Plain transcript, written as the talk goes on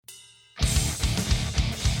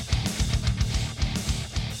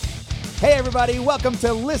Hey everybody, welcome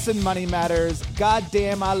to Listen Money Matters.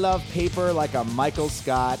 Goddamn, I love paper like a Michael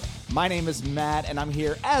Scott. My name is Matt, and I'm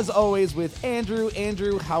here as always with Andrew.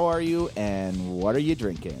 Andrew, how are you, and what are you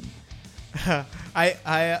drinking?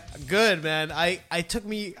 I good, man. I had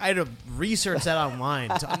to research that online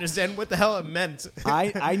to understand what the hell it meant.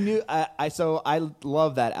 I knew so I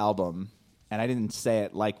love that album, and I didn't say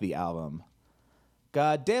it like the album.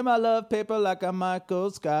 Goddamn, I love paper like a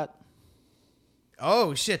Michael Scott.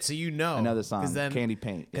 Oh shit! So you know, I know the song, Candy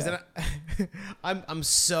Paint. Because Yeah. then I'm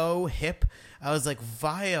so hip. I was like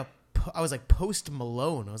Post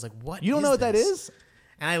Malone. I was like, what? You don't know what that is?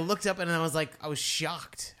 And I looked up and I was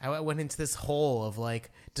shocked. I went into this hole of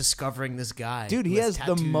like discovering this guy. Dude, he has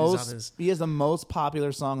the most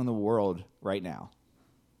popular song in the world right now.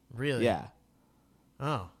 Really? Yeah.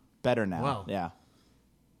 Oh. Better now. Wow. Yeah.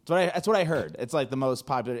 That's what I heard. It's like the most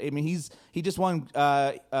popular. I mean, he just won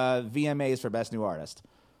VMAs for Best New Artist.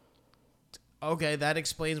 Okay, that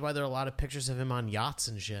explains why there are a lot of pictures of him on yachts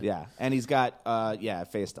and shit. Yeah, and he's got a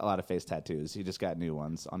lot of face tattoos. He just got new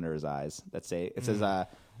ones under his eyes that say says I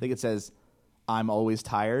think it says "I'm always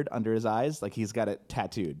tired" under his eyes. Like he's got it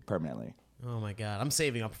tattooed permanently. Oh my god, I'm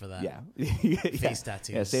saving up for that. Yeah, Face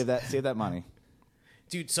tattoos. Yeah, save that money,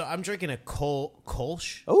 dude. So I'm drinking a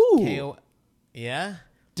Kolsch. Ooh, K-O- yeah.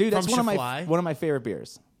 Dude, that's From one of my favorite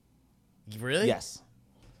beers. Really? Yes.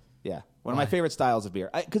 Yeah. One of my favorite styles of beer.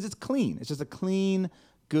 Because it's clean. It's just a clean,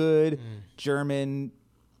 good German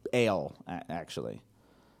ale, actually.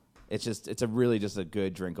 It's a really just a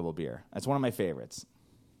good drinkable beer. It's one of my favorites.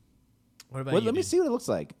 What about you? Let me see what it looks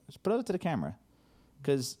like. Just put it up to the camera.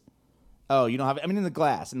 Because, you don't have it. I mean, in the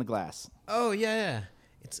glass. Oh, yeah.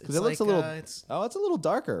 Because it looks a little, it's a little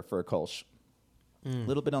darker for a Kolsch. A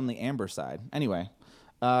little bit on the amber side. Anyway.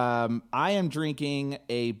 I am drinking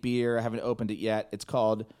a beer. I haven't opened it yet. It's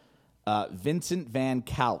called Vincent Van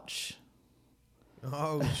Couch.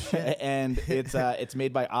 Oh shit! And it's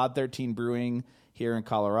made by Odd 13 Brewing here in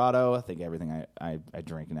Colorado. I think everything I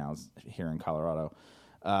drink now is here in Colorado.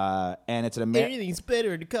 And it's an everything's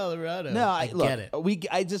better in Colorado. No, I get it. We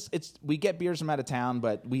get beers from out of town,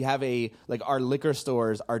 but we have our liquor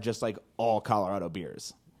stores are just like all Colorado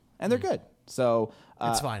beers, and they're good. So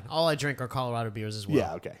it's fine. All I drink are Colorado beers as well.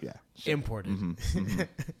 Yeah. Okay. Yeah. Sure. Imported.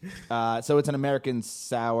 So it's an American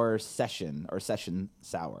sour session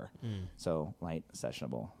sour. So light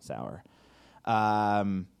sessionable sour.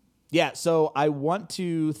 So I want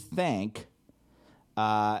to thank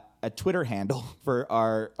a Twitter handle for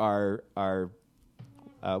our what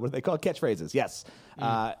are they called? Catchphrases. Yes.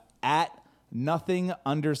 At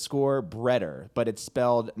nothing_bretter, but it's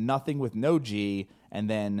spelled nothing with no G, and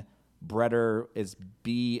then Bretter is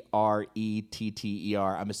Bretter.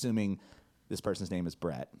 I'm assuming this person's name is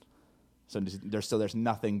Brett. So there's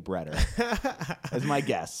nothing Bretter. Is my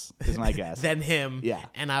guess. Then him. Yeah.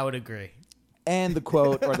 And I would agree. And the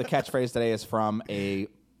quote or the catchphrase today is from a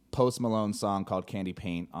Post Malone song called Candy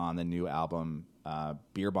Paint on the new album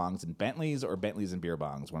Beer Bongs and Bentleys, or Bentleys and Beer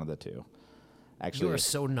Bongs, one of the two. Actually, you are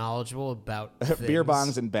so knowledgeable about Beer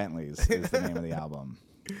Bongs and Bentleys is the name of the album.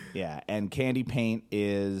 Yeah, and Candy Paint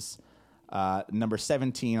is number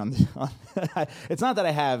 17 on it's not that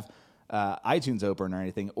I have iTunes open or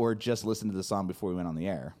anything, or just listened to the song before we went on the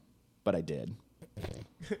air, but I did.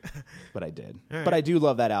 But I do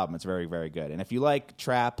love that album. It's very, very good. And if you like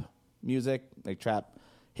trap music, like trap,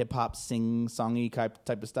 hip hop, sing-songy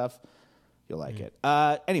type of stuff, you'll like it.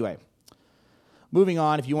 Anyway, moving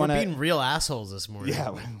on. If you want to, being real assholes this morning.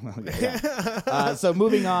 Yeah. So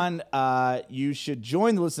moving on, you should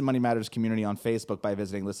join the Listen Money Matters community on Facebook by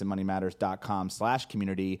visiting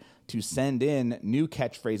listenmoneymatters.com/community to send in new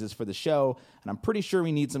catchphrases for the show. And I'm pretty sure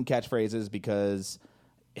we need some catchphrases because,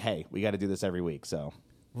 hey, we got to do this every week. So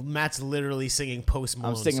well, Matt's literally singing Post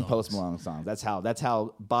Malone. I'm singing songs. Post Malone songs. That's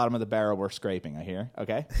how bottom of the barrel we're scraping. I hear.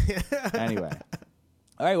 Okay. Anyway.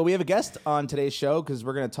 All right, well, we have a guest on today's show because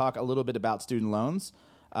we're going to talk a little bit about student loans.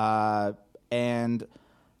 And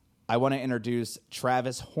I want to introduce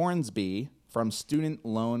Travis Hornsby from Student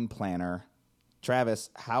Loan Planner.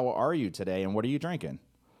 Travis, how are you today, and what are you drinking?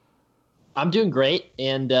 I'm doing great,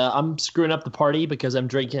 and I'm screwing up the party because I'm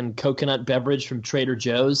drinking coconut beverage from Trader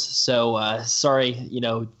Joe's. So sorry,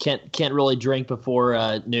 can't really drink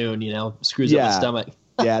before noon. Screws up my stomach.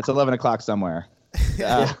 Yeah, it's 11 o'clock somewhere.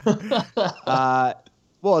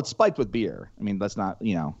 Well, it's spiked with beer. I mean, that's not,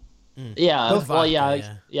 Yeah. With Well,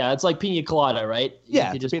 vodka, yeah. It's like pina colada, right?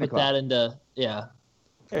 Yeah, You just pina put colada. that into, yeah.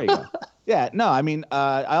 There you go. Yeah, no, I mean,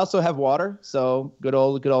 I also have water, so good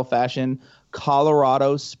old fashioned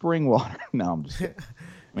Colorado spring water. No, I'm just kidding.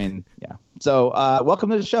 I mean, yeah. So,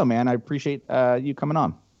 welcome to the show, man. I appreciate you coming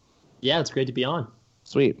on. Yeah, it's great to be on.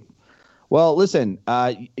 Sweet. Well, listen,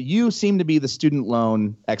 you seem to be the student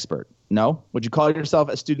loan expert. No? Would you call yourself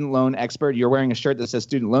a student loan expert? You're wearing a shirt that says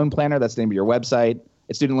Student Loan Planner. That's the name of your website.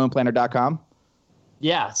 It's studentloanplanner.com.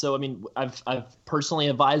 Yeah. So, I mean, I've personally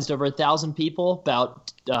advised over 1,000 people,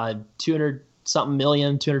 about 200 something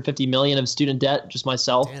million, 250 million of student debt, just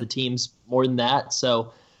myself. Damn. The team's more than that.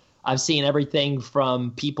 So I've seen everything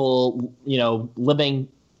from people, living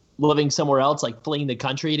somewhere else, like fleeing the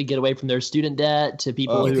country to get away from their student debt, to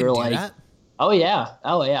people who are like, that? Oh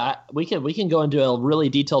yeah. We can go into a really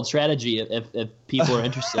detailed strategy if people are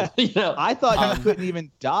interested. I thought you couldn't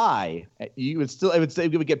even die. You would still, it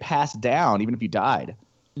would get passed down even if you died.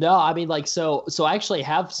 No, I mean, like, so I actually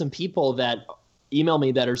have some people that email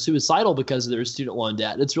me that are suicidal because of their student loan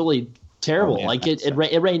debt. It's really terrible. Oh, man, like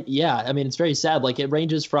yeah. I mean, it's very sad. Like, it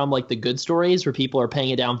ranges from like the good stories where people are paying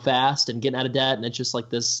it down fast and getting out of debt, and it's just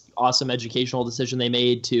like this awesome educational decision they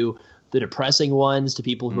made, to the depressing ones, to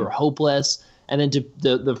people who are hopeless. And then to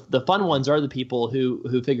the fun ones are the people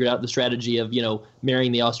who figured out the strategy of,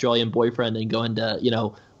 marrying the Australian boyfriend and going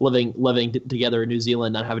to, living together in New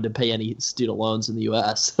Zealand, not having to pay any student loans in the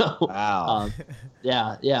U.S. So, wow.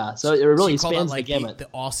 Yeah. So it really spans the gamut. The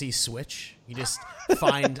Aussie switch. You just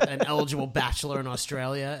find an eligible bachelor in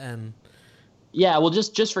Australia and. Yeah, well,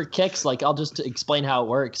 just for kicks, like, I'll just explain how it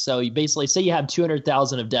works. So you basically say you have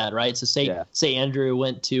 200,000 of debt, right? So say Andrew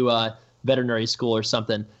went to veterinary school or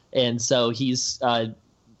something. And so he's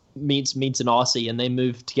meets an Aussie, and they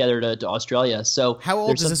move together to Australia. So how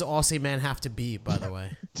old does this Aussie man have to be, by the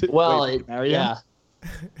way?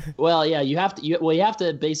 Well, you have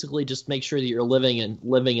to basically just make sure that you're living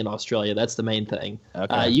in Australia. That's the main thing.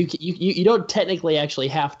 Okay. You don't technically actually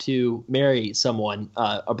have to marry someone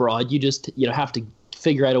abroad. You just have to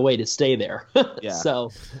figure out a way to stay there.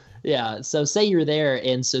 Yeah. So say you're there,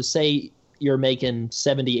 and so say you're making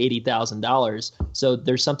 $70,000-$80,000. So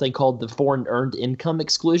there's something called the foreign earned income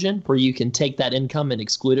exclusion, where you can take that income and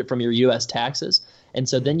exclude it from your U.S. taxes. And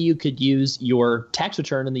so then you could use your tax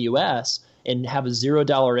return in the U.S. and have a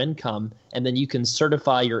 $0 income, and then you can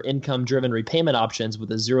certify your income-driven repayment options with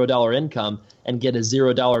a $0 income and get a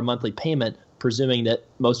 $0 monthly payment, presuming that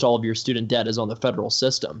most all of your student debt is on the federal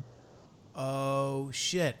system. Oh,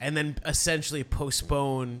 shit. And then essentially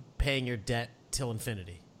postpone paying your debt till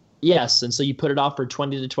infinity. Yes, and so you put it off for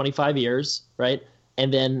 20 to 25 years, right?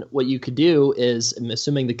 And then what you could do is,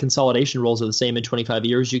 assuming the consolidation rules are the same in 25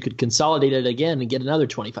 years, you could consolidate it again and get another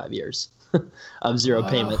 25 years of zero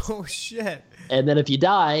payments. Oh, shit. And then if you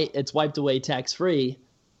die, it's wiped away tax-free.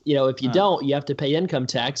 If you don't, you have to pay income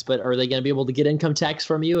tax, but are they going to be able to get income tax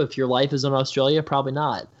from you if your life is in Australia? Probably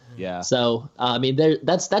not. Yeah. So, I mean,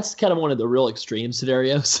 that's kind of one of the really extreme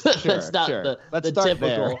scenarios. That's not the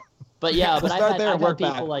typical. There. But yeah, but I've had people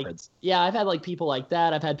backwards. I've had people like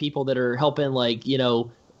that. I've had people that are helping like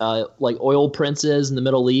oil princes in the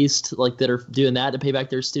Middle East, like, that are doing that to pay back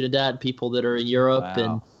their student debt. People that are in Europe. Wow.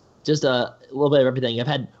 And just a little bit of everything. I've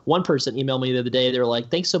had one person email me the other day. They were like,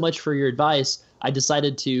 "Thanks so much for your advice. I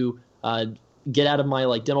decided to get out of my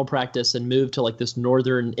dental practice and move to this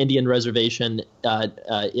northern Indian reservation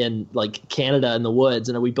in Canada in the woods,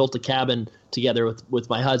 and we built a cabin together with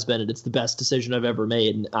my husband, and it's the best decision I've ever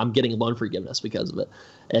made, and I'm getting loan forgiveness because of it."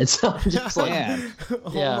 And so I'm just Man.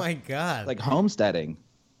 Oh my God. Like homesteading.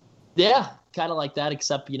 Yeah, kind of like that,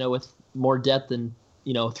 except with more debt than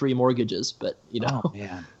 3 mortgages. But Oh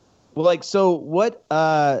man. Well, so what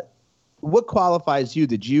qualifies you?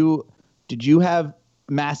 Did you have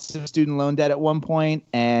massive student loan debt at one point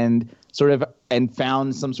and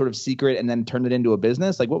found some sort of secret and then turned it into a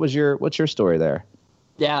business? What's your story there?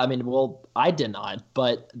 Yeah, I mean, well, I did not,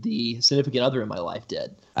 but the significant other in my life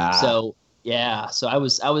did. So I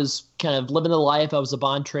was kind of living the life. I was a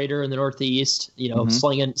bond trader in the Northeast,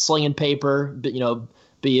 slinging paper, but,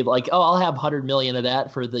 be like, oh, I'll have 100 million of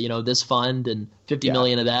that for the this fund and 50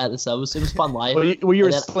 million of that. So it was fun life. Well, you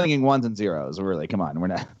were slinging ones and zeros. Really, come on, we're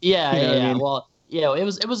not. Yeah, yeah. I mean? Well,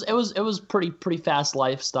 it was pretty fast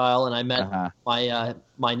lifestyle, and I met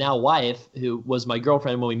my now wife, who was my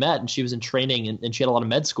girlfriend when we met, and she was in training, and she had a lot of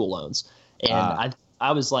med school loans, and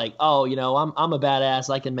I was like, oh, I'm a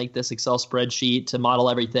badass. I can make this Excel spreadsheet to model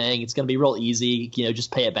everything. It's going to be real easy,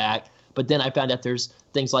 just pay it back. But then I found out there's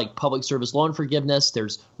things like public service loan forgiveness,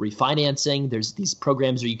 there's refinancing, there's these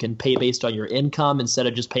programs where you can pay based on your income instead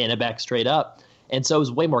of just paying it back straight up. And so it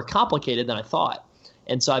was way more complicated than I thought.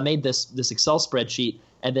 And so I made this Excel spreadsheet,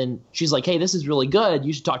 and then she's like, hey, this is really good.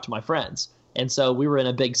 You should talk to my friends. And so we were in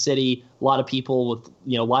a big city, a lot of people with,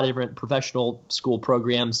 a lot of different professional school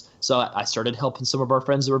programs. So I started helping some of our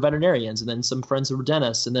friends that were veterinarians, and then some friends that were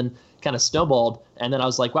dentists, and then kind of snowballed. And then I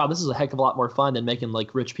was like, wow, this is a heck of a lot more fun than making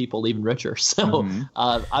like rich people even richer. So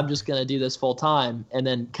I'm just going to do this full time, and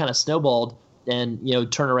then kind of snowballed and,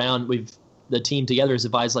 turn around. The team together has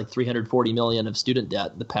advised like 340 million of student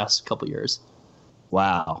debt in the past couple years.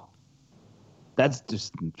 Wow. That's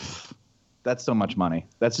so much money.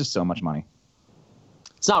 That's just so much money.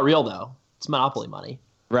 It's not real though. It's monopoly money.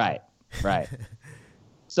 Right.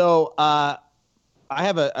 So I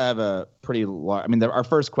have a pretty large. I mean, our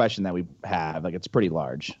first question that we have, like, it's pretty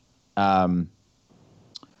large.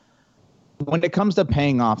 When it comes to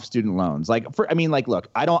paying off student loans, look,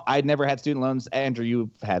 I never had student loans. Andrew, you've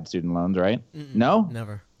had student loans, right? No,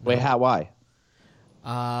 never. Wait, why?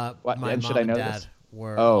 My and mom should I know and dad this?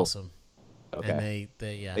 were Oh, awesome. Okay.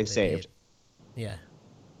 And they saved. Yeah.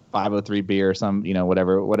 503B or some,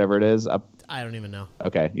 whatever it is. I don't even know.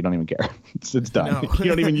 Okay, you don't even care. It's done. No. You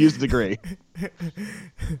don't even use the degree.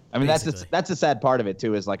 I mean, Basically. that's the sad part of it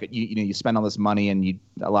too. Is like you spend all this money and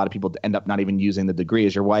a lot of people end up not even using the degree.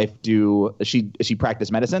 Does your wife does she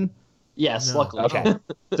practice medicine? Yes, No. luckily. Okay.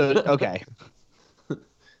 Okay.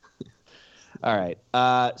 All right.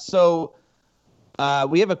 So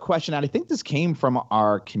we have a question out. I think this came from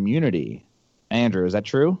our community. Andrew, is that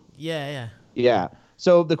true? Yeah. Yeah.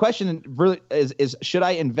 So the question really is should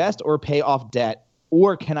I invest or pay off debt,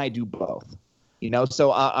 or can I do both?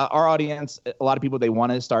 So our audience, a lot of people, they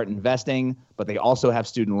want to start investing, but they also have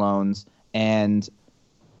student loans. And,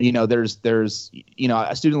 there's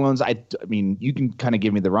student loans. I mean, you can kind of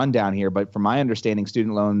give me the rundown here, but from my understanding,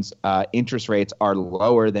 student loans interest rates are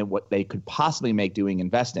lower than what they could possibly make doing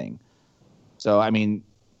investing. So, I mean,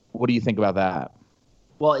 what do you think about that?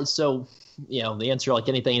 Well, so, the answer, like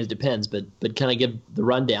anything, is depends, but kind of give the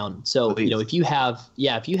rundown. So, Please. if you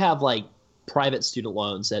have like private student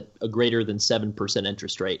loans at a greater than 7%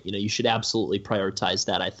 interest rate, you should absolutely prioritize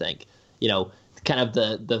that. I think, kind of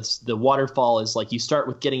the waterfall is like you start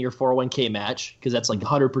with getting your 401k match, because that's like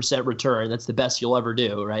 100% return. That's the best you'll ever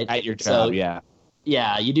do, right? At your job, so, yeah.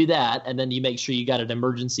 Yeah, you do that, and then you make sure you got an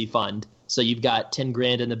emergency fund. So you've got 10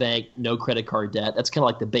 grand in the bank, no credit card debt. That's kind of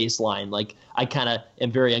like the baseline. Like, I kind of am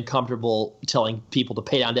very uncomfortable telling people to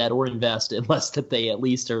pay down debt or invest unless that they at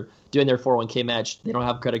least are doing their 401k match. They don't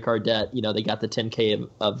have credit card debt. They got the 10K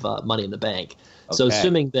of money in the bank. Okay. So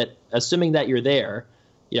assuming that you're there,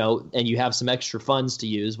 and you have some extra funds to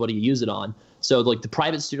use, what do you use it on? So like the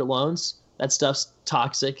private student loans, that stuff's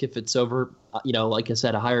toxic if it's over, like I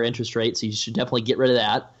said, a higher interest rate. So you should definitely get rid of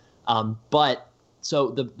that. But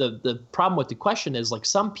so the problem with the question is, like,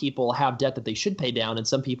 some people have debt that they should pay down and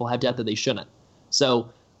some people have debt that they shouldn't.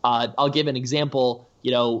 So I'll give an example.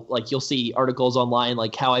 Like you'll see articles online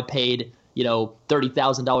like how I paid,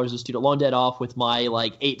 $30,000 of student loan debt off with my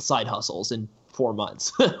like 8 side hustles in 4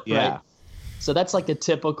 months. Yeah. Right? So that's like a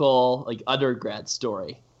typical like undergrad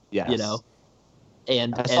story. Yes.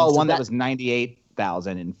 And I saw so one that was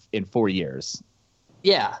 98,000 in 4 years.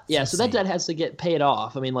 Yeah. So that insane. debt has to get paid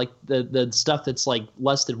off. I mean, like the stuff that's like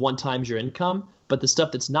less than 1 times your income, but the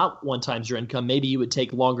stuff that's not 1 times your income, maybe you would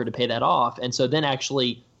take longer to pay that off. And so then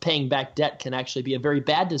actually paying back debt can actually be a very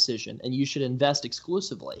bad decision, and you should invest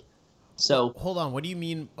exclusively. So Hold on. What do you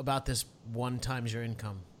mean about this 1 times your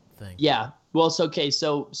income thing? yeah. Well, it's okay.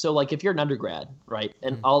 So like if you're an undergrad, right?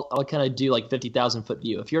 And I'll kind of do like 50,000 foot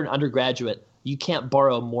view. If you're an undergraduate, you can't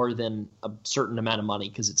borrow more than a certain amount of money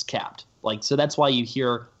because it's capped. Like, so that's why you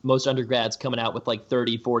hear most undergrads coming out with like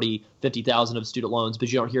 30, 40, 50,000 of student loans,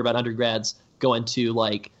 but you don't hear about undergrads going to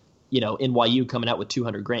like, NYU coming out with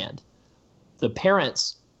 200 grand. The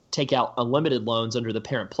parents take out unlimited loans under the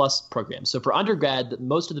Parent Plus program. So for undergrad,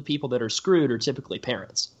 most of the people that are screwed are typically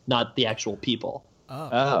parents, not the actual people.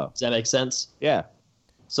 Oh. Does that make sense? Yeah.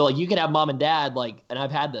 So like you could have mom and dad, like, and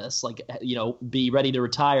I've had this, like, be ready to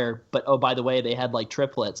retire, but oh, by the way, they had like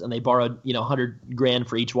triplets and they borrowed, 100 grand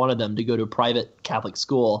for each one of them to go to a private Catholic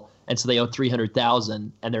school, and so they owe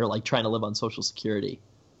 300,000, and they're like trying to live on Social Security.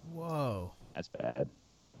 Whoa. That's bad.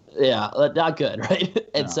 Yeah, not good, right?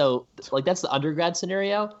 And so like that's the undergrad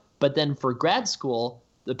scenario, but then for grad school,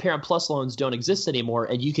 the Parent Plus loans don't exist anymore,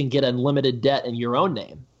 and you can get unlimited debt in your own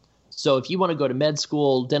name. So if you want to go to med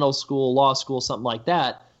school, dental school, law school, something like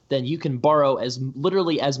that, then you can borrow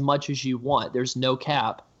literally as much as you want. There's no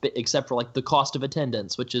cap except for like the cost of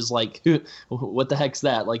attendance, which is like, what the heck's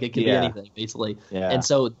that? Like it could be anything basically. Yeah. And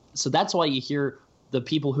so that's why you hear the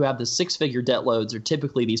people who have the 6-figure debt loads are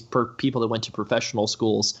typically these people that went to professional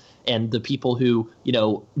schools, and the people who,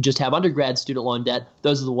 just have undergrad student loan debt,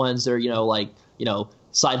 those are the ones that are,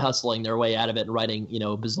 side hustling their way out of it and writing,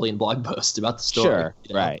 a bazillion blog posts about the story. Sure,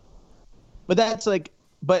 right. But that's I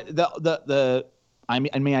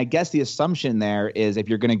guess the assumption there is if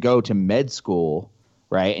you're going to go to med school,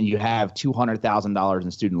 right, and you have $200,000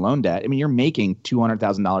 in student loan debt, you're making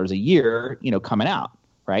 $200,000 a year, coming out,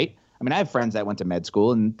 right? I have friends that went to med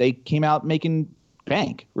school and they came out making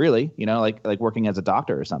bank, really, like working as a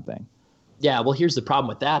doctor or something. Yeah, well, here's the problem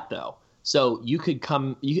with that, though. So you could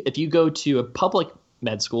if you go to a public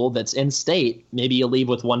med school that's in state, maybe you leave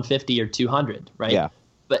with 150 or 200, right? Yeah.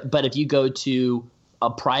 But if you go to a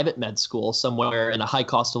private med school somewhere in a high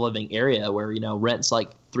cost of living area where, rent's like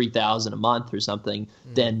 $3,000 a month or something,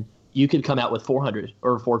 then you could come out with 400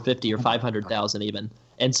 or 450 or 500,000 even.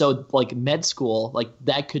 And so like med school, like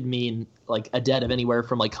that could mean like a debt of anywhere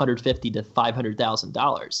from like $150 to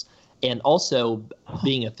 $500,000. And also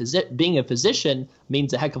being a physician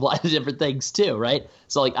means a heck of a lot of different things too, right?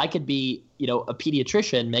 So like I could be, a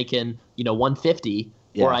pediatrician making, 150,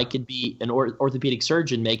 or I could be an orthopedic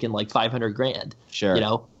surgeon making like 500 grand.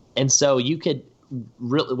 Sure. And so you could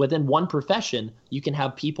within one profession, you can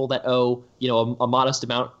have people that owe, a modest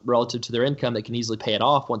amount relative to their income that can easily pay it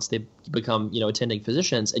off once they become, attending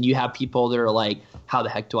physicians. And you have people that are like, how the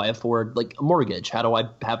heck do I afford like a mortgage? How do I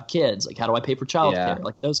have kids? Like, how do I pay for childcare?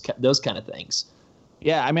 Like those kind of things.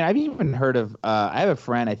 Yeah. I've even heard of, I have a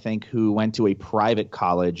friend, I think, who went to a private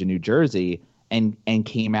college in New Jersey and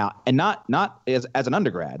came out, and not as an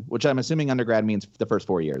undergrad, which I'm assuming undergrad means the first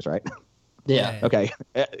 4 years, right? Yeah. Okay.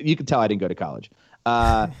 You can tell I didn't go to college.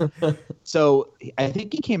 So I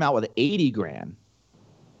think he came out with 80 grand,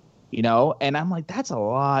 and I'm like, that's a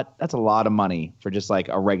lot of money for just like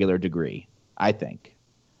a regular degree, I think.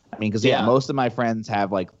 Because most of my friends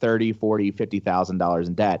have like 30, 40, $50,000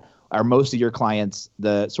 in debt. Are most of your clients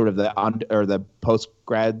the sort of the post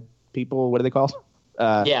grad people? What are they called?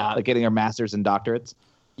 Like getting their masters and doctorates.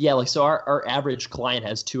 Yeah, like so our average client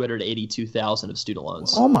has 282,000 of student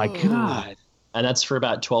loans. Oh my God. And that's for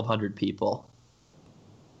about 1,200 people.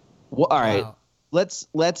 Well, all right. Wow.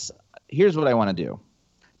 Let's here's what I want to do.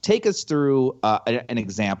 Take us through an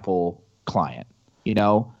example client.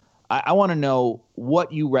 I want to know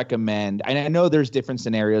what you recommend. And I know there's different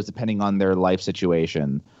scenarios depending on their life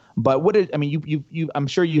situation. But I'm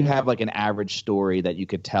sure you have like an average story that you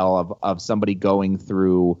could tell of somebody going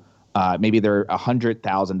through maybe they're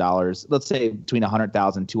 $100,000, let's say between $100,000,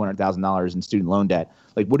 $200,000 in student loan debt.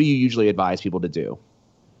 Like, what do you usually advise people to do?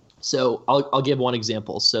 So I'll give one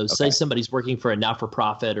example. So say somebody's working for a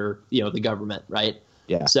not-for-profit or, the government, right?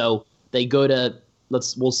 Yeah. So they go to,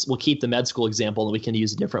 we'll keep the med school example and we can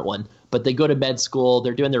use a different one, but they go to med school,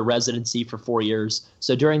 they're doing their residency for 4 years.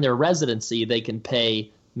 So during their residency, they can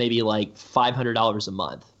pay maybe like $500 a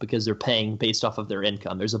month because they're paying based off of their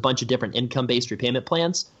income. There's a bunch of different income-based repayment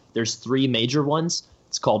plans. There's 3 major ones.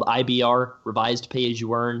 It's called IBR, Revised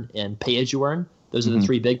Pay-As-You-Earn, and Pay-As-You-Earn. Those are the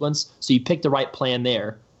 3 big ones. So you pick the right plan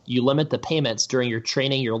there. You limit the payments during your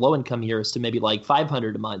training, your low-income years, to maybe like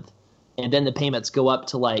 $500 a month. And then the payments go up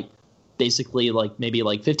to like basically like maybe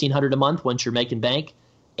like $1,500 a month once you're making bank.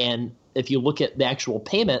 And if you look at the actual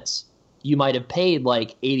payments, you might have paid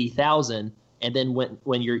like $80,000. And then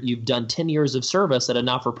when you've done 10 years of service at a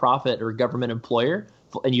not-for-profit or government employer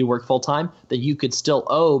and you work full-time, then you could still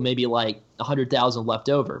owe maybe like $100,000 left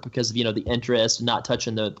over because of, the interest and not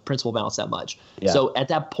touching the principal balance that much. Yeah. So at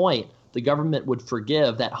that point, the government would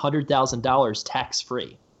forgive that $100,000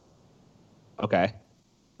 tax-free. Okay.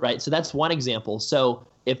 Right. So that's one example. So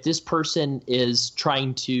if this person is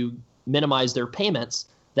trying to minimize their payments,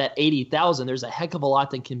 that $80,000, there's a heck of a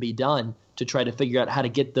lot that can be done to try to figure out how to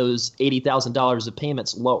get those $80,000 of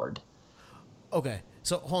payments lowered. Okay.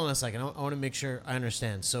 So hold on a second. I want to make sure I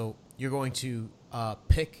understand. So you're going to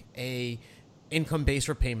pick a income-based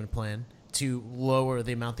repayment plan to lower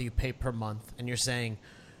the amount that you pay per month. And you're saying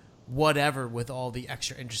whatever with all the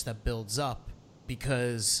extra interest that builds up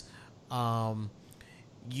because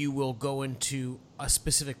you will go into a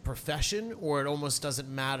specific profession, or it almost doesn't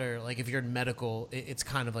matter. Like if you're in medical, it's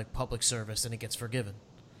kind of like public service and it gets forgiven.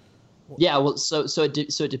 Yeah, well, so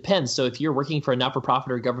it depends. So if you're working for a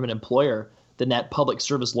not-for-profit or a government employer, then that public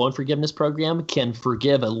service loan forgiveness program can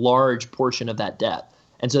forgive a large portion of that debt.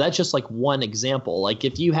 And so that's just like one example. Like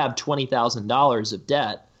if you have $20,000 of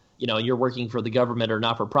debt, and you're working for the government or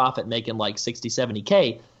not-for-profit making like 60,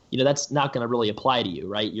 70K, that's not going to really apply to you,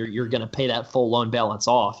 right? You're going to pay that full loan balance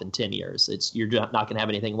off in 10 years. You're not going to have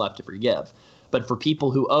anything left to forgive. But for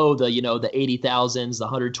people who owe the, the $80,000s, the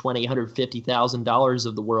 $120,000, $150,000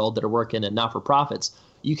 of the world that are working in not-for-profits,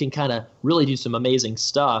 you can kind of really do some amazing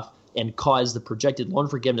stuff and cause the projected loan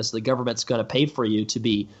forgiveness the government's going to pay for you to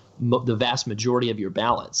be the vast majority of your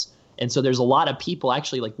balance. And so there's a lot of people,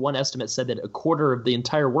 actually, like one estimate said that a quarter of the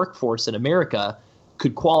entire workforce in America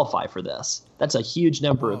could qualify for this. That's a huge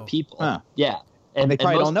number of people. Huh. Yeah. And they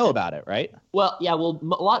probably don't know about it, right? Well, yeah. Well,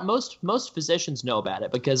 most physicians know about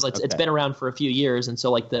it because it's been around for a few years, and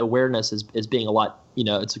so like the awareness is being a lot,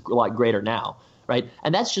 it's a lot greater now, right?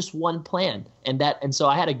 And that's just one plan. And so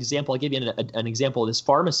I had an example. I'll give you an example of this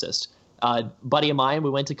pharmacist, buddy of mine. We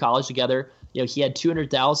went to college together. He had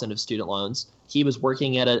 $200,000 of student loans. He was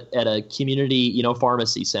working at a community,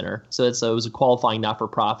 pharmacy center. So it was a qualifying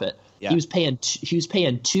not-for-profit. Yeah. He was paying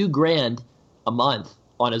 $2,000 a month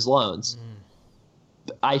on his loans.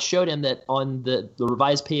 I showed him that on the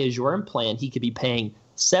revised pay-as-you-earn plan, he could be paying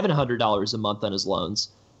 $700 a month on his loans,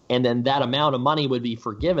 and then that amount of money would be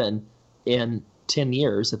forgiven in 10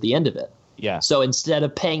 years at the end of it. Yeah. So instead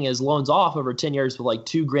of paying his loans off over 10 years with like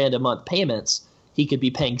 $2,000 a month payments, he could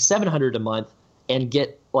be paying $700 a month and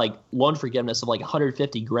get like loan forgiveness of like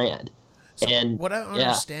 $150,000. So and what I don't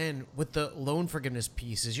understand with the loan forgiveness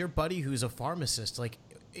piece is your buddy who's a pharmacist, like,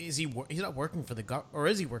 he's not working for the or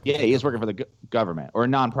is he working? Yeah, he is working for the government or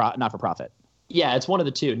not for profit. Yeah, it's one of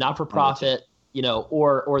the two, not for profit,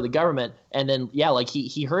 or the government. And then like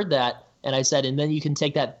he heard that, and I said, and then you can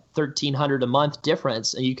take that $1,300 a month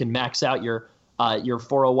difference, and you can max out your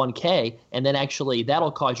 401k, and then actually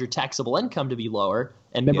that'll cause your taxable income to be lower.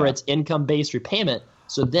 And remember, it's income-based repayment.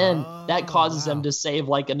 So then that causes him to save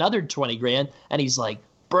like another $20,000, and he's like,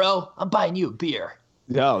 "Bro, I'm buying you a beer."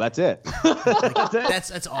 No, that's it.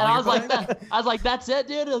 That's all. And I was like, "That's it,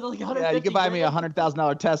 dude." Like yeah, you can buy me a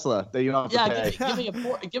 $100,000 Tesla that you don't have to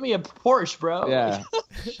pay. Give me a Porsche, bro. Yeah.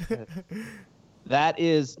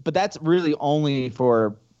 But that's really only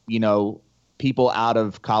for people out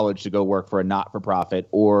of college to go work for a not-for-profit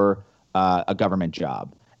or a government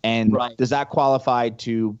job. And does that qualify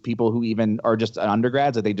to people who even are just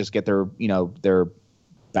undergrads, that they just get their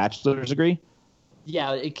bachelor's degree?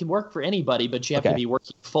 Yeah, it can work for anybody, but you have to be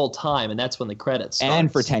working full time, and that's when the credit starts.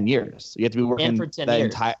 And for 10 years, you have to be working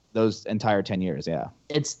those entire 10 years. Yeah,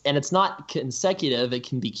 it's not consecutive; it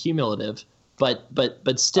can be cumulative, but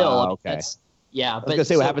still, okay. That's, yeah. I was gonna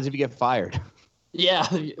say, what happens if you get fired? Yeah,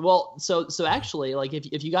 well, so actually, like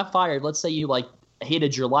if you got fired, let's say you like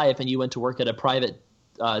hated your life and you went to work at a private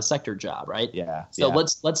sector job, right? Yeah. So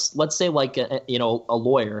let's say like a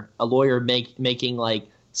lawyer making like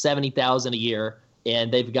 $70,000 a year,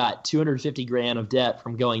 and they've got $250,000 of debt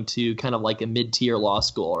from going to kind of like a mid-tier law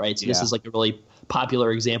school, right? So this is like a really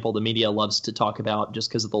popular example the media loves to talk about just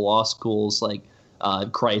because of the law schools like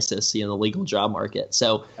crisis in the legal job market.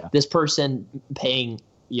 So this person paying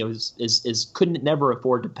couldn't never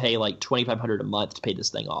afford to pay like $2,500 a month to pay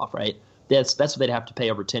this thing off, right? That's what they'd have to pay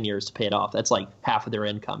over 10 years to pay it off. That's like half of their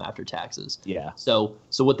income after taxes. Yeah. So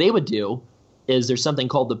what they would do is there's something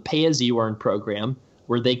called the pay-as-you-earn program,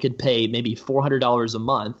 where they could pay maybe $400 a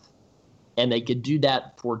month, and they could do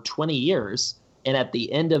that for 20 years. And at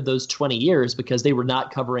the end of those 20 years, because they were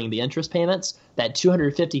not covering the interest payments, that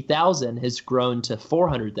 $250,000 has grown to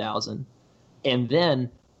 $400,000. And then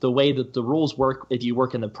the way that the rules work, if you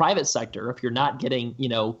work in the private sector, if you're not getting,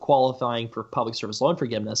 qualifying for public service loan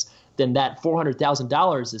forgiveness, then that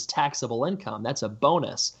 $400,000 is taxable income. That's a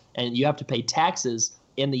bonus. And you have to pay taxes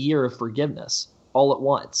in the year of forgiveness all at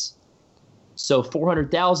once. So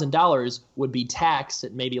 $400,000 would be taxed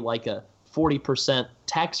at maybe like a 40%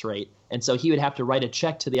 tax rate. And so he would have to write a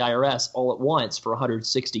check to the IRS all at once for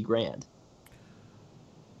 $160,000.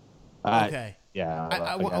 Okay. Yeah.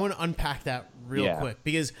 I want to unpack that real quick,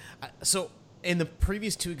 because so in the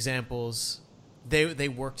previous two examples, they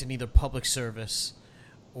worked in either public service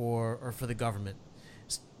or for the government.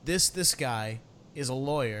 This guy is a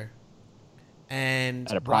lawyer and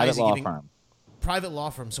at a private law firm. Private law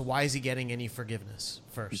firm. So why is he getting any forgiveness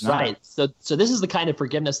first? Right. So this is the kind of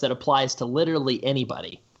forgiveness that applies to literally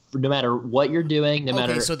anybody, no matter what you're doing, no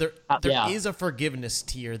matter. Okay, so there is a forgiveness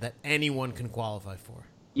tier that anyone can qualify for.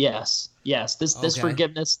 Yes. This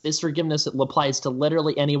forgiveness applies to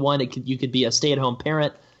literally anyone. You could be a stay-at-home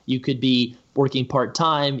parent. You could be working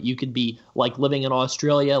part-time. You could be like living in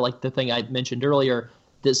Australia, like the thing I mentioned earlier.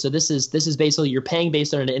 This is basically you're paying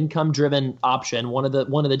based on an income-driven option, one of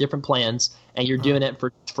the different plans, and you're doing it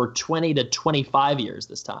for 20 to 25 years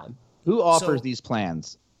this time. Who offers these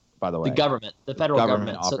plans, by the way? The government, the federal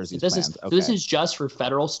government offers these plans. This is just for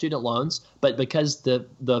federal student loans, but because the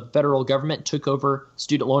federal government took over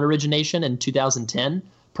student loan origination in 2010,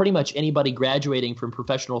 pretty much anybody graduating from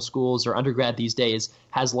professional schools or undergrad these days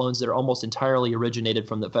has loans that are almost entirely originated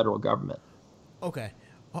from the federal government. Okay.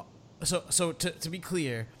 So to be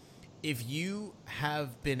clear, if you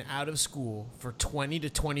have been out of school for 20 to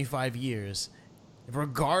 25 years,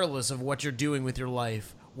 regardless of what you're doing with your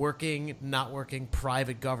life, working, not working,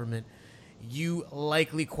 private, government, you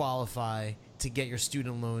likely qualify to get your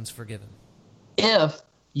student loans forgiven. If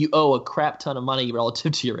you owe a crap ton of money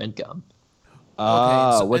relative to your income.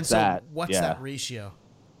 Oh, what's that? What's that ratio?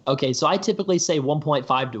 Okay, so I typically say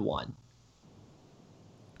 1.5 to 1.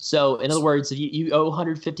 So in other words, if you owe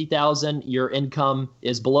 150,000, your income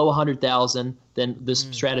is below 100,000, then this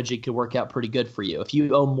strategy could work out pretty good for you. If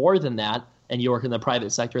you owe more than that and you work in the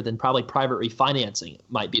private sector, then probably private refinancing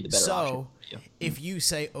might be the better option. So if you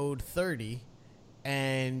say owed 30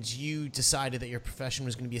 and you decided that your profession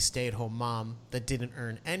was going to be a stay-at-home mom that didn't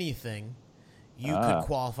earn anything, you could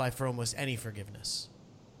qualify for almost any forgiveness.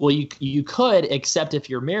 Well, you could, except if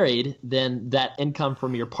you're married, then that income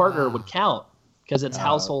from your partner would count because it's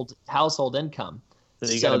household income.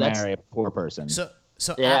 So you got to marry a poor person. So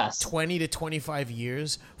yes. At 20 to 25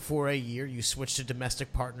 years, for a year, you switch to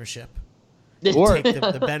domestic partnership. Or Take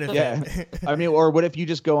the benefit. yeah, I mean, or what if you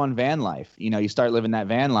just go on van life? You know, you start living that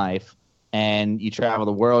van life, and you travel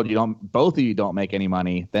the world. Both of you don't make any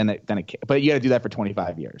money. But you got to do that for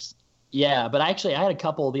 25 years. Yeah, but actually, I had a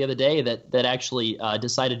couple the other day that actually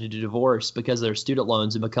decided to divorce because of their student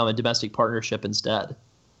loans and become a domestic partnership instead.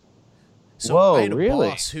 So Whoa, I had a really?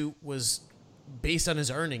 boss who was, based on his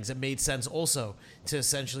earnings, it made sense also to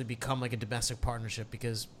essentially become like a domestic partnership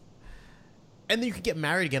and then you could get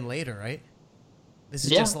married again later, right? This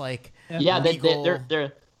is Yeah. just like Yeah, legal.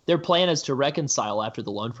 their plan is to reconcile after the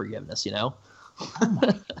loan forgiveness. You know.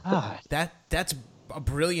 God. That's a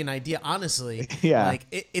brilliant idea, honestly. Yeah.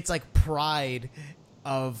 Like it's like pride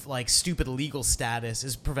of like stupid legal status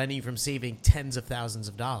is preventing you from saving tens of thousands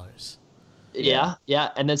of dollars. Yeah,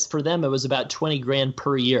 and that's for them. It was about $20,000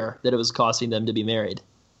 per year that it was costing them to be married.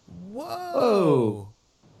 Whoa.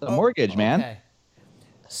 The mortgage, man. Okay.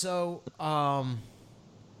 So, I'm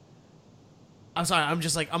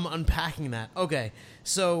sorry. I'm unpacking that. Okay.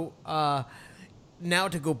 So, now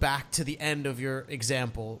to go back to the end of your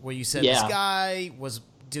example where you said this guy was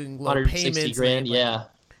doing low payments. $160,000, yeah.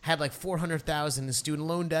 Had like $400,000 in student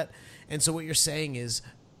loan debt. And so what you're saying is,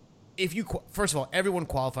 if you first of all, everyone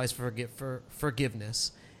qualifies for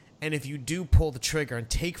forgiveness, and if you do pull the trigger and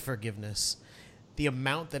take forgiveness, the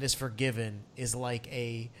amount that is forgiven is like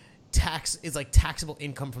taxable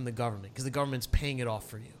income from the government because the government's paying it off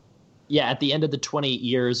for you. Yeah, at the end of the 20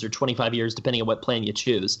 years or 25 years, depending on what plan you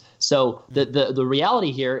choose. So the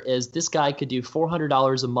reality here is this guy could do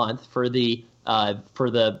 $400 a month for the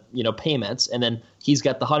payments, and then he's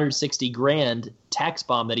got the $160,000 tax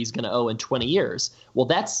bomb that he's going to owe in 20 years. Well,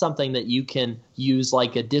 that's something that you can use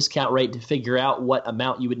like a discount rate to figure out what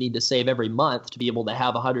amount you would need to save every month to be able to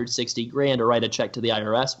have $160,000 to write a check to the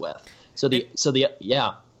IRS with.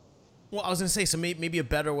 Yeah. Well, I was going to say, so maybe a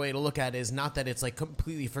better way to look at it is not that it's like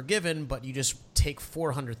completely forgiven, but you just take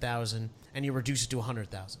 $400,000 and you reduce it to $100,000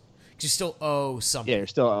 because you still owe something.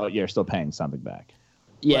 Yeah, you're still paying something back.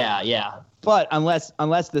 Yeah. But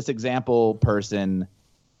unless this example person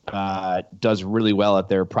does really well at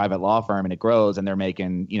their private law firm and it grows and they're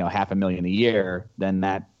making $500,000 a year, then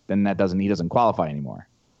he doesn't qualify anymore.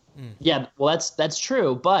 Yeah, well, that's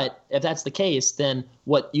true. But if that's the case, then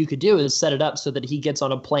what you could do is set it up so that he gets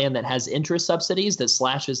on a plan that has interest subsidies that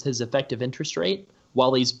slashes his effective interest rate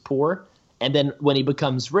while he's poor. And then when he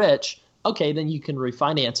becomes rich, okay, then you can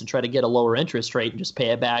refinance and try to get a lower interest rate and just pay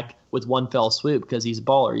it back with one fell swoop because he's a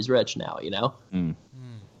baller. He's rich now,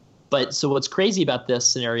 But so what's crazy about this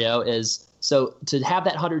scenario is, so to have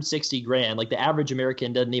that $160,000, like the average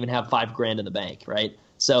American doesn't even have $5,000 in the bank, right?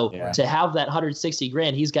 So to have that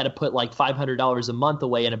 $160,000, he's got to put like $500 a month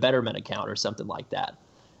away in a Betterment account or something like that.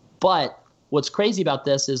 But what's crazy about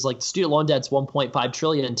this is like student loan debt's $1.5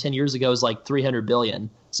 trillion, and 10 years ago is like $300 billion.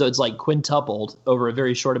 So it's like quintupled over a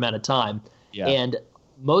very short amount of time. Yeah. And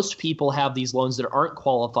most people have these loans that aren't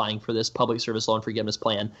qualifying for this public service loan forgiveness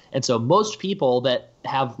plan. And so most people that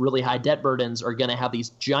have really high debt burdens are going to have these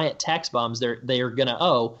giant tax bombs they are going to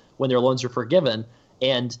owe when their loans are forgiven.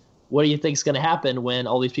 And what do you think is going to happen when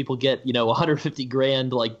all these people get,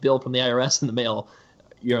 $150,000 like bill from the IRS in the mail?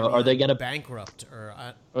 Are they going to bankrupt or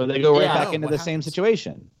they go right back into the same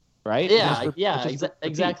situation, right?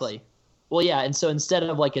 Exactly. Well, yeah, and so instead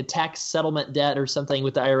of like a tax settlement debt or something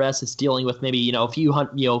with the IRS, it's dealing with maybe a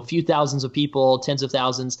few thousands of people, tens of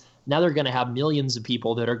thousands. Now they're going to have millions of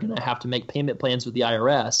people that are going to have to make payment plans with the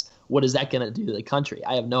IRS. What is that going to do to the country?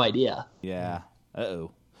 I have no idea. Yeah.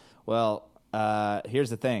 Uh-oh. Well, here's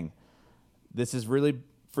the thing. This is really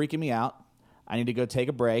freaking me out. I need to go take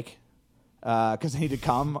a break because I need to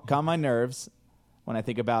calm my nerves when I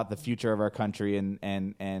think about the future of our country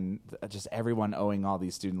and just everyone owing all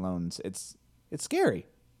these student loans. It's scary,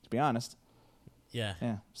 to be honest. Yeah.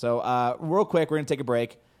 So real quick, we're going to take a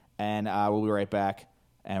break, and we'll be right back,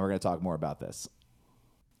 and we're going to talk more about this.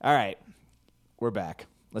 All right. We're back.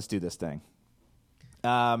 Let's do this thing.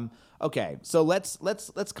 Okay, so let's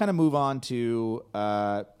kind of move on to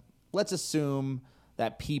let's assume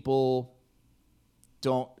that people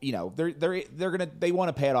don't, they want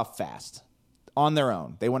to pay it off fast on their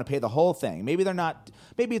own. They want to pay the whole thing. Maybe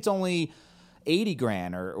it's only 80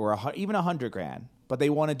 grand or even 100 grand, but they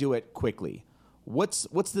want to do it quickly. What's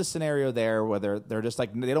the scenario there? Whether they're just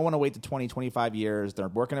like, they don't want to wait to 20, 25 years. They're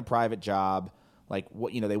working a private job. Like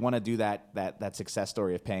what, they want to do that success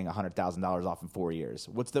story of paying $100,000 off in 4 years.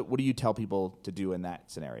 What do you tell people to do in that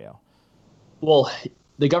scenario? Well,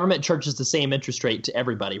 the government charges the same interest rate to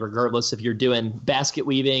everybody, regardless if you're doing basket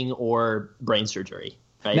weaving or brain surgery.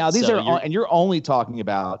 Right? Now these and you're only talking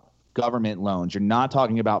about government loans. You're not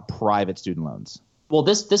talking about private student loans. Well,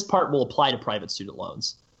 this part will apply to private student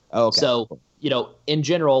loans. Oh, okay. So, in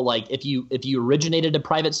general, like if you originated a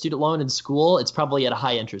private student loan in school, it's probably at a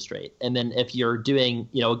high interest rate. And then if you're doing,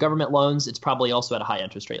 government loans, it's probably also at a high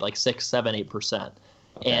interest rate, like 6, 7, 8%.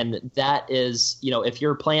 Okay. And that is, if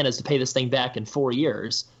your plan is to pay this thing back in 4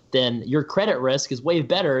 years, then your credit risk is way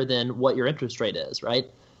better than what your interest rate is, right?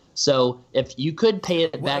 So if you could pay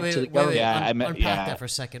it back to the government. Unpack that for a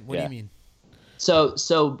second. What do you mean? So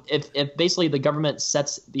if basically the government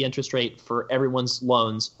sets the interest rate for everyone's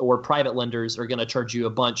loans, or private lenders are going to charge you a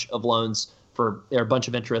bunch of loans or a bunch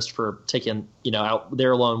of interest for taking out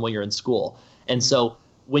their loan when you're in school. And so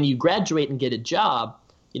when you graduate and get a job,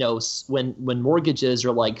 when mortgages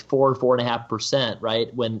are like 4.5%,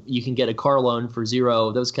 right? When you can get a car loan for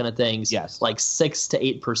 0, those kind of things. Yes. Like 6 to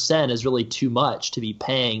 8% is really too much to be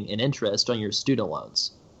paying in interest on your student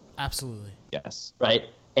loans. Absolutely. Yes. Right.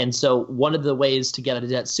 And so one of the ways to get out of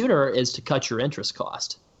debt sooner is to cut your interest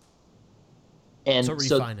cost. And so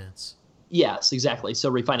refinance. Yes, exactly. So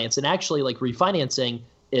refinance. And actually, like, refinancing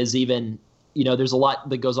is even, there's a lot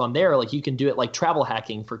that goes on there. Like, you can do it like travel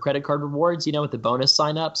hacking for credit card rewards, with the bonus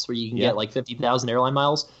signups where you can get like 50,000 airline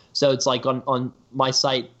miles. So it's like on my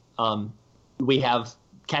site, we have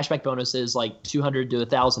cashback bonuses like $200 to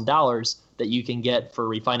 $1,000 that you can get for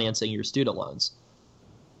refinancing your student loans.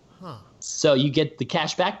 Huh. So you get the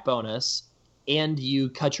cashback bonus, and you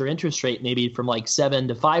cut your interest rate maybe from like 7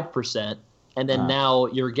 to 5%, and then now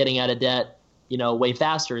you're getting out of debt, way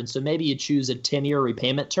faster. And so maybe you choose a 10-year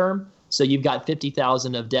repayment term. So you've got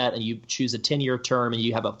 $50,000 of debt, and you choose a 10-year term, and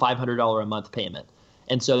you have a $500 a month payment.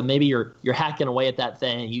 And so maybe you're hacking away at that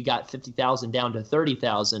thing, and you got $50,000 down to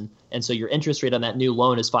 $30,000, and so your interest rate on that new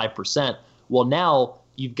loan is 5%. Well, now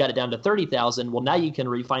you've got it down to $30,000. Well, now you can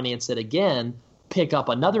refinance it again, pick up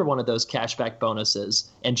another one of those cashback bonuses,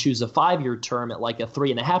 and choose a 5-year term at like a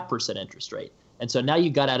 3.5% interest rate. And so now you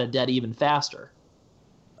got out of debt even faster.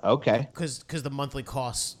 Okay. Because the monthly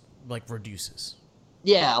cost like reduces.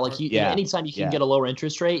 Yeah, like anytime you can get a lower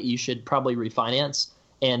interest rate, you should probably refinance.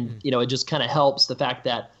 And it just kind of helps the fact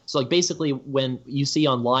that, so like basically when you see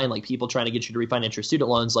online like people trying to get you to refinance your student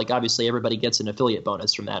loans, like obviously everybody gets an affiliate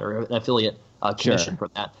bonus from that, or an affiliate commission from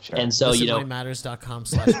that. Sure. And so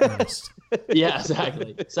MyMatters.com/bonus. Yeah,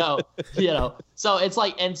 exactly. So so it's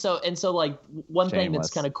like, and so like one thing that's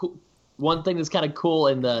kind of cool. One thing that's kind of cool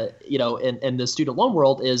in the in the student loan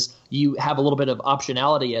world is you have a little bit of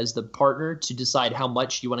optionality as the partner to decide how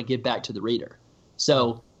much you want to give back to the reader.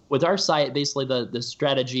 So with our site, basically the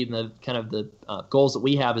strategy and the kind of the goals that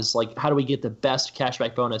we have is like, how do we get the best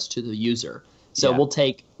cashback bonus to the user? So we'll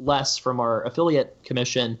take less from our affiliate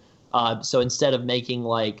commission. So instead of making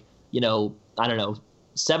like, I don't know,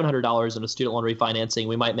 $700 in a student loan refinancing,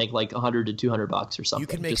 we might make like $100 to $200 or something. You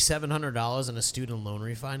can make $700 in a student loan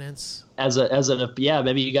refinance.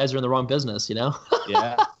 Maybe you guys are in the wrong business,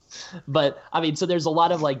 Yeah. But I mean, so there's a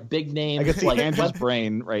lot of like big names. I can see like Andrew's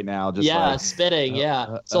brain right now. Just spitting.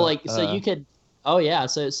 So you could. Oh yeah.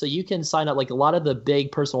 So you can sign up. Like a lot of the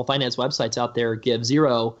big personal finance websites out there give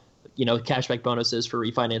 0, cashback bonuses for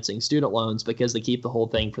refinancing student loans because they keep the whole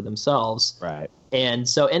thing for themselves. Right. And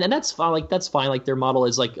so and that's fine. Like that's fine. Like their model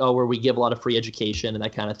is like, where we give a lot of free education and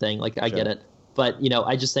that kind of thing. Like I get it. But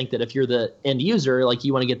I just think that if you're the end user, like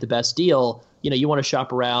you want to get the best deal. You want to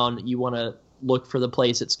shop around. You want to look for the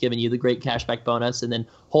place that's giving you the great cashback bonus, and then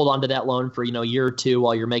hold on to that loan for a year or two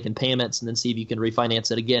while you're making payments, and then see if you can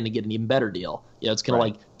refinance it again and get an even better deal. It's kind of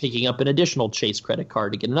like picking up an additional Chase credit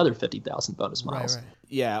card to get another 50,000 bonus miles. Right.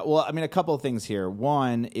 Yeah, well, I mean, a couple of things here.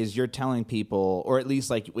 One is you're telling people, or at least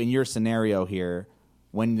like in your scenario here,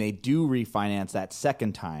 when they do refinance that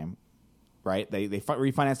second time, right? They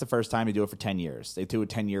refinance the first time, they do it for 10 years. They do a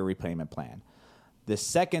 10-year repayment plan. The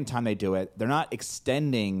second time they do it, they're not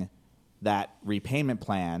extending that repayment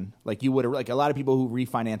plan like you would, like a lot of people who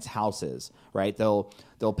refinance houses, right? They'll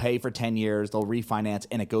pay for 10 years, they'll refinance,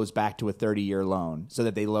 and it goes back to a 30-year loan so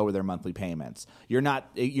that they lower their monthly payments. You're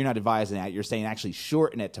not advising that. You're saying actually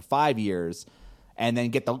shorten it to 5 years and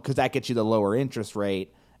then because that gets you the lower interest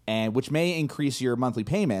rate, and which may increase your monthly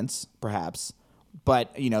payments perhaps,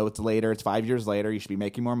 but it's 5 years later, you should be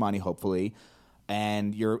making more money hopefully,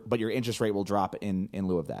 and your interest rate will drop in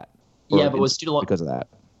lieu of that. Yeah, but with student loan, because of that.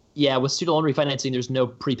 Yeah, with student loan refinancing, there's no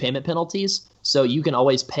prepayment penalties, so you can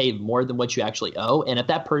always pay more than what you actually owe. And if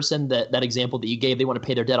that person, that example that you gave, they want to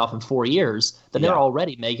pay their debt off in 4 years, then they're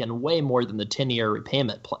already making way more than the 10-year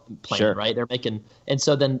repayment plan, sure. Right? They're making, and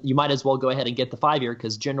so then you might as well go ahead and get the 5-year,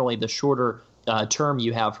 because generally the shorter term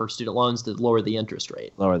you have for student loans, the lower the interest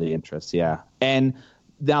rate. Lower the interest, yeah. And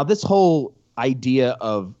now this whole idea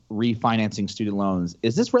of refinancing student loans,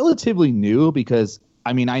 is this relatively new? Because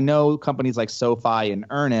I mean, I know companies like SoFi and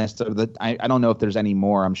Earnest, I don't know if there's any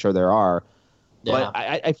more. I'm sure there are. But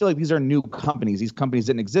I feel like these are new companies. These companies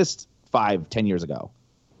didn't exist 5-10 years ago.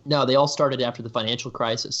 No, they all started after the financial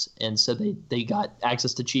crisis. And so they got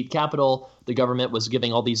access to cheap capital. The government was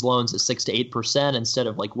giving all these loans at 6 to 8% instead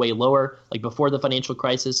of like way lower. Like before the financial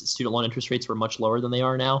crisis, student loan interest rates were much lower than they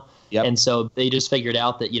are now. Yep. And so they just figured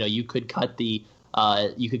out that, you could cut the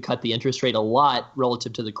interest rate a lot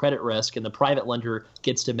relative to the credit risk, and the private lender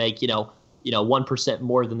gets to make 1%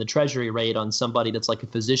 more than the treasury rate on somebody that's like a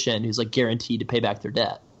physician who's like guaranteed to pay back their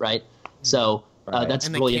debt, right? So that's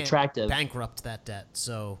and really can't attractive. Bankrupt that debt,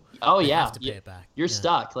 so they have to pay it back. You're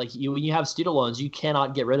stuck. Like when you have student loans, you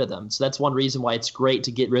cannot get rid of them. So that's one reason why it's great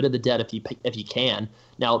to get rid of the debt if you can.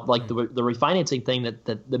 Now, like the refinancing thing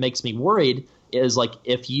that makes me worried is like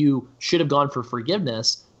if you should have gone for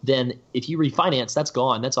forgiveness, then if you refinance, that's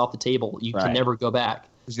gone. That's off the table. You can never go back.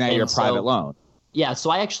 Because now you're a private loan. Yeah. So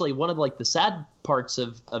I actually, one of like the sad parts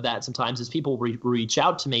of that sometimes is people reach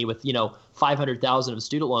out to me with, $500,000 of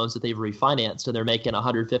student loans that they've refinanced and they're making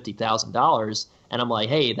 $150,000. And I'm like,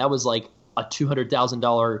 hey, that was like a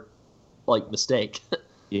 $200,000 like mistake.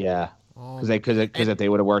 Yeah. Because if they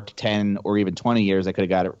would have worked 10 or even 20 years, they could have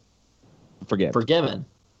got it forgiven.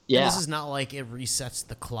 Yeah. And this is not like it resets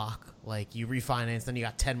the clock. Like you refinance, then you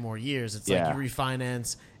got 10 more years. It's like you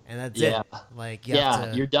refinance, and that's it. Like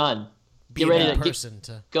you're done. Get ready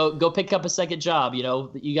to go pick up a second job.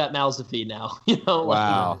 You got mouths to feed now.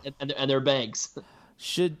 Wow. And they're banks.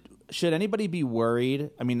 Should anybody be worried?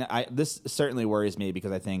 I mean, this certainly worries me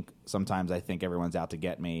because sometimes I think everyone's out to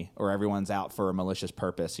get me, or everyone's out for a malicious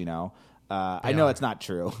purpose. I know it's not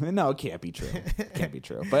true. No, it can't be true. It can't be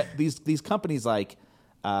true. But these companies like.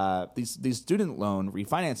 These student loan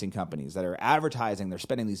refinancing companies that are advertising, they're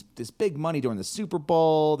spending this big money during the Super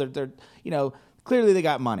Bowl. They're clearly they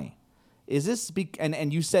got money. Is this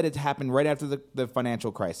and you said it happened right after the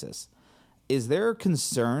financial crisis? Is there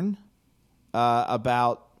concern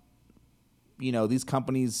about these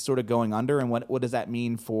companies sort of going under, and what does that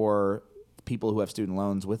mean for people who have student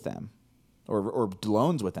loans with them or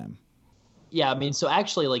loans with them? Yeah, I mean, so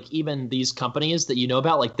actually, like even these companies that you know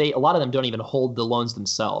about, like a lot of them don't even hold the loans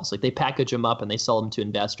themselves. Like they package them up and they sell them to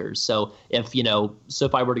investors. So if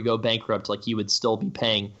SoFi were to go bankrupt, like you would still be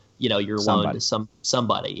paying your loan to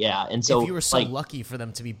somebody. Yeah, and so if you were so lucky for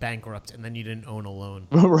them to be bankrupt and then you didn't own a loan,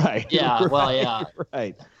 right? Yeah, well, yeah,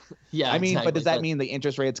 right. Yeah, I mean, exactly. but does that mean the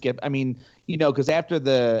interest rates get? I mean, because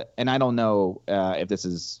after and I don't know if this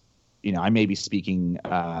is, I may be speaking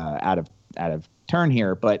out of turn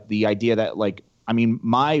here, but the idea that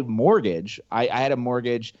my mortgage, I had a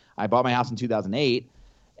mortgage, I bought my house in 2008,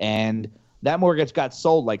 and that mortgage got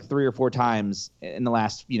sold like 3 or 4 times in the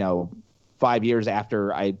last 5 years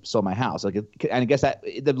after I sold my house. And I guess that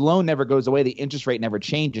the loan never goes away, the interest rate never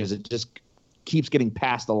changes, it just keeps getting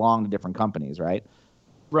passed along to different companies, right?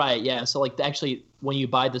 Right. Yeah. So actually, when you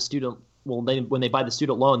buy when they buy the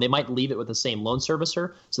student loan, they might leave it with the same loan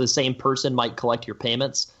servicer, so the same person might collect your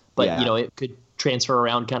payments, but it could transfer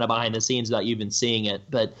around kind of behind the scenes without you even seeing it.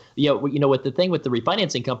 But what the thing with the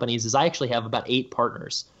refinancing companies is, I actually have about 8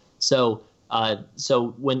 partners. So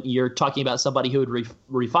when you're talking about somebody who would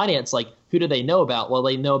refinance, like who do they know about? Well,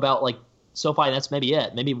 they know about like SoFi, and that's maybe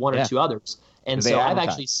it, maybe 1 or 2 others. And so I've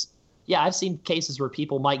actually yeah, I've seen cases where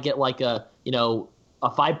people might get like a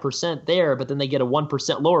 5% there, but then they get a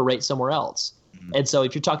 1% lower rate somewhere else. And so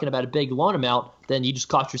if you're talking about a big loan amount, then you just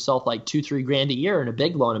cost yourself like $2-3 a year in a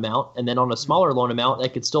big loan amount. And then on a smaller loan amount,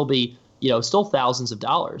 that could still be, still thousands of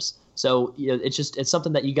dollars. So, it's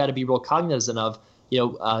something that you got to be real cognizant of.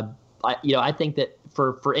 I think that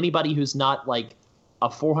for anybody who's not like a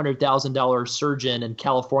 $400,000 surgeon in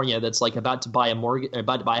California that's like about to buy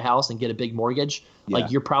a house and get a big mortgage, like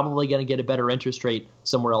you're probably going to get a better interest rate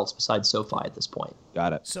somewhere else besides SoFi at this point.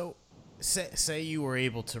 Got it. So say you were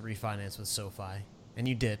able to refinance with SoFi, and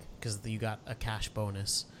you did because you got a cash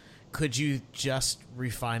bonus. Could you just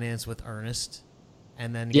refinance with Earnest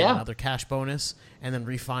and then get another cash bonus, and then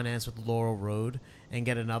refinance with Laurel Road and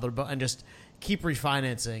get another and just keep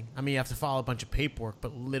refinancing? I mean, you have to follow a bunch of paperwork,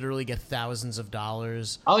 but literally get thousands of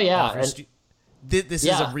dollars. Oh yeah, this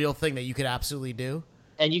is a real thing that you could absolutely do.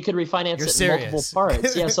 And you could refinance it in multiple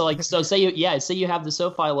parts. Yeah, so say you have the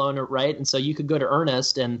SoFi loan, right? And so you could go to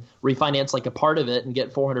Earnest and refinance like a part of it and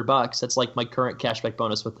get $400. That's like my current cashback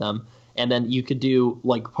bonus with them. And then you could do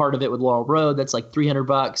like part of it with Laurel Road. That's like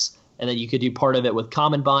 $300. And then you could do part of it with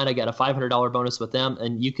Common Bond. I got a $500 bonus with them,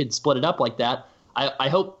 and you could split it up like that. I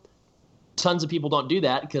hope tons of people don't do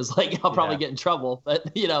that because like I'll probably get in trouble. But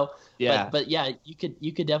but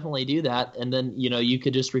you could definitely do that, and then you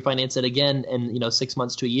could just refinance it again in 6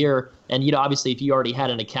 months to a year. And obviously if you already had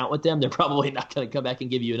an account with them, they're probably not going to come back and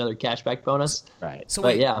give you another cashback bonus. Right. So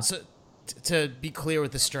So to be clear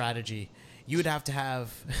with the strategy, you would have to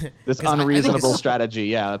have this unreasonable strategy.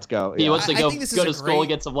 Yeah, let's go. He wants to go to school and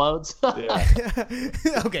get some loans.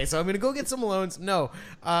 Okay, so I'm going to go get some loans. No,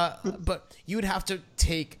 but you would have to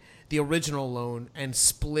take the original loan and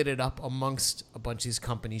split it up amongst a bunch of these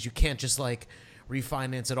companies. You can't just like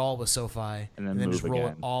refinance it all with SoFi and then just roll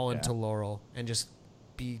it all into Laurel and just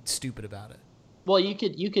be stupid about it. Well, you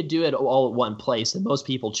could do it all at one place, and most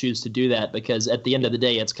people choose to do that because at the end of the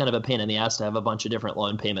day, it's kind of a pain in the ass to have a bunch of different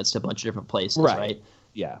loan payments to a bunch of different places, right?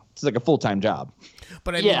 Yeah, it's like a full-time job.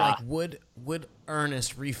 But I mean, like, would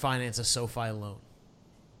Earnest refinance a SoFi loan?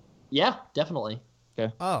 Yeah, definitely.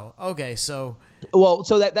 Okay. Oh, okay. So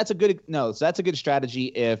that's a good strategy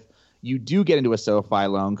if you do get into a SoFi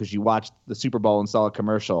loan because you watched the Super Bowl and saw a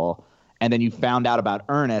commercial, and then you found out about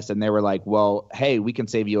Earnest, and they were like, "Well, hey, we can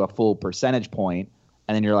save you a full percentage point,"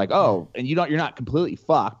 and then you're like, "Oh," and you're not completely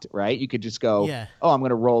fucked, right? You could just go, "Oh, I'm going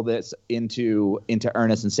to roll this into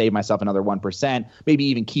Earnest and save myself another 1%, maybe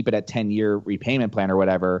even keep it at 10-year repayment plan or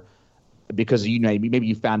whatever," because maybe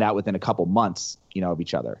you found out within a couple months, of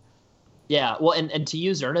each other. Yeah, well, and to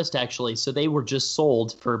use Earnest, actually, so they were just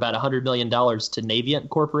sold for about $100 million to Navient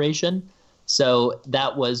Corporation. So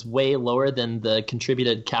that was way lower than the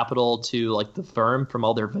contributed capital to like the firm from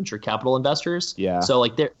all their venture capital investors. Yeah. So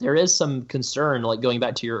like there is some concern, like going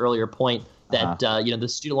back to your earlier point, that the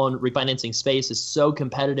student loan refinancing space is so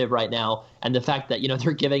competitive right now, and the fact that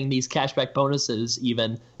they're giving these cashback bonuses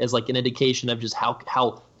even is like an indication of just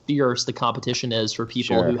how fierce the competition is for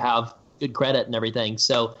people who have good credit and everything.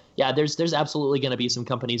 So yeah, there's absolutely going to be some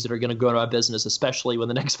companies that are going to go out of business, especially when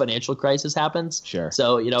the next financial crisis happens. Sure.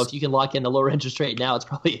 So if you can lock in a lower interest rate now, it's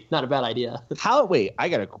probably not a bad idea.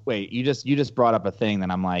 You just brought up a thing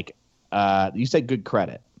that I'm like, you said good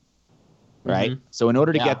credit, right? Mm-hmm. So in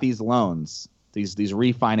order to get these loans, these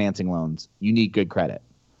refinancing loans, you need good credit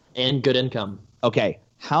and good income. Okay,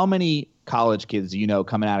 how many college kids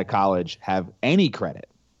coming out of college have any credit?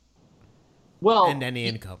 Well, and any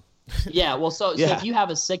income. Yeah, well, so if you have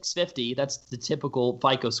a 650, that's the typical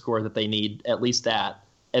FICO score that they need, at least that.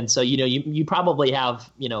 And so, you probably have,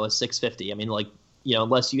 a 650. I mean, like,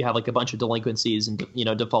 unless you have like a bunch of delinquencies and,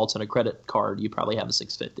 defaults on a credit card, you probably have a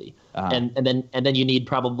 650. And then you need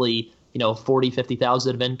probably,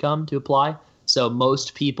 50,000 of income to apply. So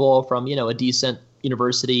most people from, a decent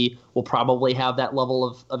university will probably have that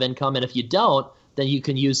level of income. And if you don't, then you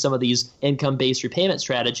can use some of these income-based repayment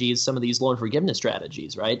strategies, some of these loan forgiveness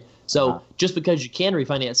strategies, right? So just because you can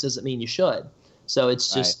refinance doesn't mean you should. So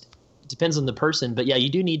it's just it depends on the person. But yeah, you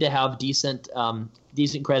do need to have decent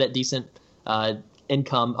credit, decent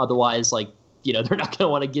income. Otherwise, like, they're not going to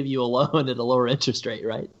want to give you a loan at a lower interest rate,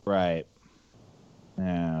 right? Right.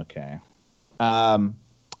 Yeah, okay.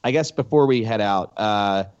 I guess before we head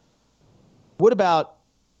out, what about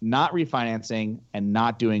not refinancing and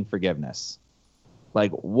not doing forgiveness?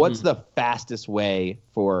 Like, what's the fastest way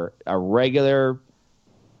for a regular,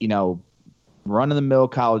 run-of-the-mill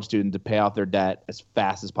college student to pay off their debt as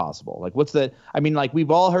fast as possible? Like,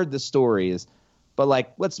 we've all heard the stories, but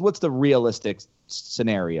like, what's the realistic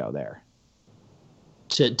scenario there?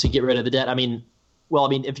 To get rid of the debt?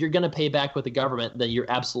 If you're going to pay back with the government, then you're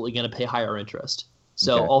absolutely going to pay higher interest.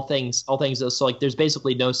 So Okay. all things. So like, there's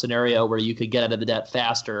basically no scenario where you could get out of the debt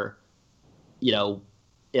faster, you know,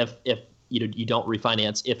 if you don't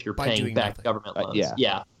refinance if you're By paying doing back nothing. government loans. Yeah.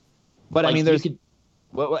 Yeah. But I Like, mean, you there's could,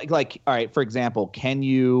 well, like, all right, for example, can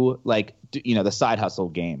you like, the side hustle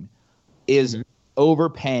game is Mm-hmm.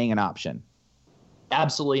 overpaying an option?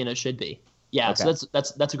 absolutely, and it should be. Yeah. Okay. So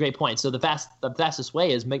that's a great point. So the fastest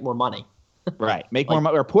way is make more money. Right. Make more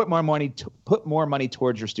money or put more money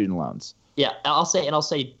towards your student loans. Yeah, I'll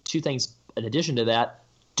say two things in addition to that.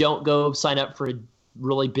 Don't go sign up for a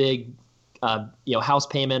really big, house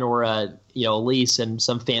payment or a lease in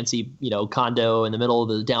some fancy condo in the middle of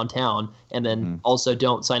the downtown, and then also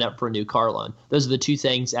don't sign up for a new car loan. Those are the two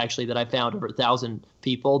things actually that I found over 1,000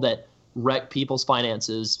 people that wreck people's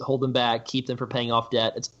finances, hold them back, keep them from paying off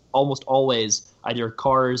debt. It's almost always either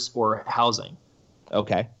cars or housing.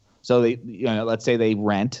 Okay. So they, let's say they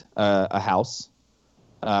rent a house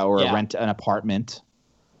or Yeah. rent an apartment.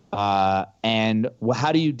 And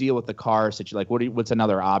how do you deal with the car situation? Like, what's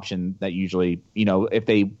another option that usually, if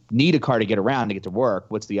they need a car to get around to get to work,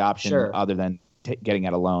 what's the option Sure. other than getting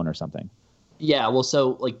out a loan or something? Yeah, well,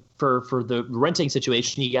 so like for the renting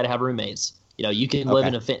situation, you got to have roommates. You can live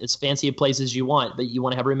Okay. in as fancy a place as you want, but you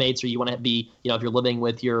want to have roommates, or you want to be, if you're living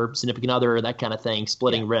with your significant other or that kind of thing,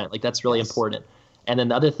 splitting rent. Like, that's really important. And then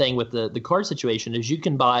the other thing with the car situation is you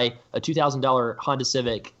can buy a $2,000 Honda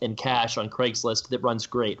Civic in cash on Craigslist that runs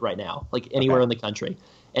great right now, like anywhere Okay. in the country.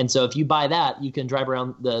 And so if you buy that, you can drive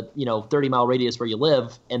around the 30-mile radius where you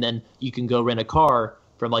live, and then you can go rent a car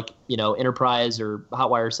from Enterprise or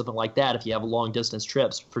Hotwire or something like that if you have long distance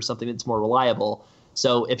trips for something that's more reliable.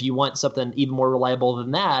 So if you want something even more reliable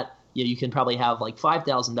than that, you can probably have like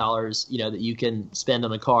 $5,000, that you can spend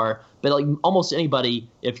on a car. But like almost anybody,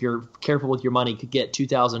 if you're careful with your money, could get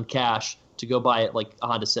 $2,000 cash to go buy it like a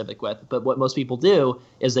Honda Civic with. But what most people do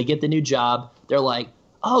is they get the new job. They're like,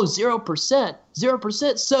 oh,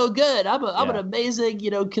 0%, so good. I'm an amazing,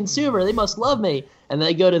 consumer. They must love me. And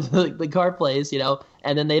they go to the car place,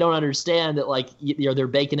 and then they don't understand that they're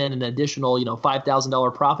baking in an additional,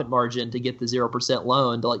 $5,000 profit margin to get the 0%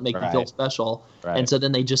 loan to make you feel Right. special. Right. And so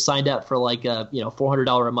then they just signed up for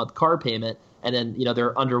 $400 a month car payment, and then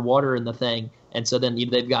they're underwater in the thing. And so then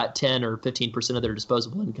they've got 10 or 15% of their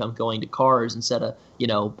disposable income going to cars instead of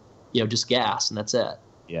just gas, and that's it.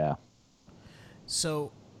 Yeah.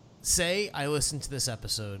 So, say I listened to this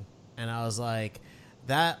episode and I was like,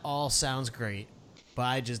 that all sounds great,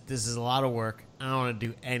 but this is a lot of work. I don't want to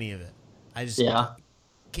do any of it.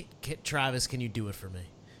 Travis, can you do it for me?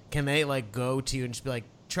 Can they go to you and just be like,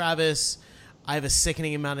 Travis, I have a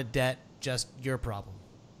sickening amount of debt, just your problem?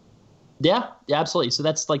 Yeah, absolutely. So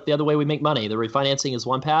that's the other way we make money. The refinancing is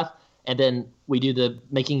one path, and then we do the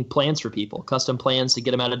making plans for people, custom plans to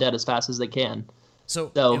get them out of debt as fast as they can. So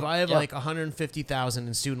if I have $150,000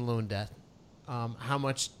 in student loan debt, how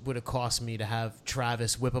much would it cost me to have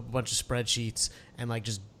Travis whip up a bunch of spreadsheets and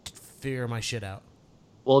just figure my shit out?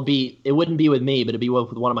 Well, it wouldn't be with me, but it'd be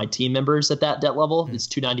with one of my team members at that debt level. It's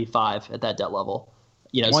 $295 at that debt level.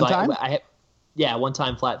 One time? Yeah,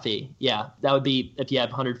 one-time flat fee. Yeah, that would be if you have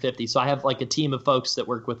 150. So I have a team of folks that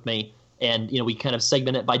work with me, and we kind of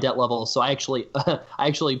segment it by debt level. So I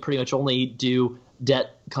actually pretty much only do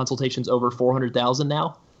debt consultations over 400,000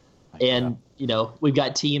 now. And we've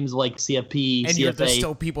got teams like CFP, and CFA. there's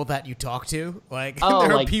still people that you talk to, there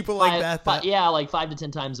are people like that. 5 to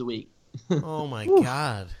 10 times a week. Oh my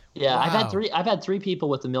god! Yeah, Wow. I've had three people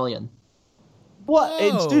with $1 million. What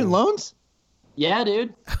in Whoa. student loans? Yeah,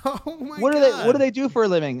 dude. Oh my What god! do they do for a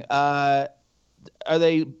living? Are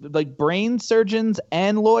they brain surgeons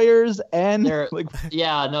and lawyers and They're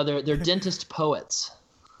they're dentist poets.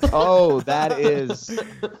 Oh, that is,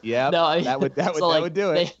 yeah. No, I mean, that would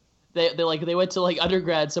do it. They went to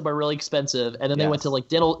undergrad somewhere really expensive, and then they went to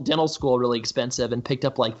dental school really expensive and picked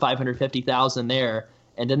up $550,000 there,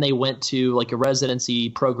 and then they went to a residency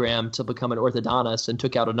program to become an orthodontist and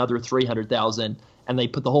took out another $300,000, and they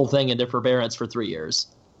put the whole thing into forbearance for 3 years.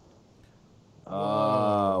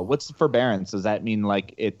 What's the forbearance? Does that mean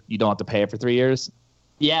you don't have to pay it for 3 years?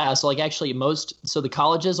 Yeah, so actually the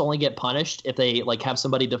colleges only get punished if they have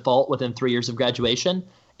somebody default within 3 years of graduation.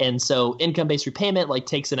 And so income-based repayment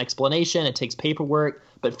takes an explanation, it takes paperwork,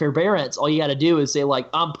 but forbearance, all you got to do is say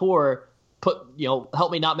I'm poor,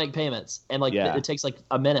 help me not make payments. And it takes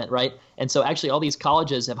a minute, right? And so actually all these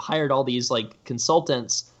colleges have hired all these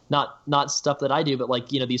consultants not stuff that I do, but like,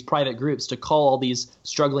 these private groups to call all these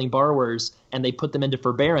struggling borrowers, and they put them into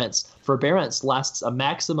forbearance. Forbearance lasts a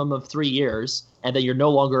maximum of 3 years, and then you're no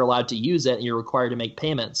longer allowed to use it, and you're required to make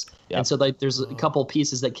payments. Yep. And so like there's a couple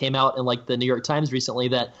pieces that came out in like the New York Times recently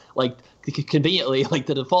that like conveniently like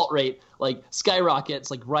the default rate like skyrockets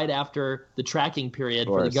like right after the tracking period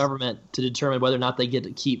for the government to determine whether or not they get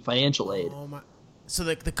to keep financial aid. Oh my! So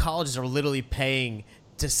the colleges are literally paying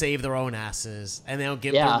to save their own asses, and they don't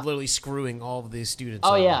get. They're literally screwing all of these students.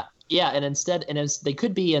 Oh over. Yeah, and instead, they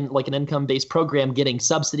could be in like an income-based program, getting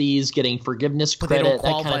subsidies, getting forgiveness credit, but they don't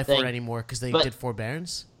qualify that kind of thing. For it anymore because they did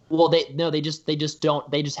forbearance. Well, they just don't.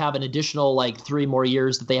 They just have an additional like 3 more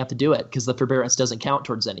years that they have to do it because the forbearance doesn't count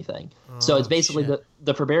towards anything. So it's basically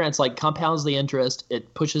the forbearance like compounds the interest.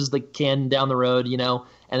 It pushes the can down the road, and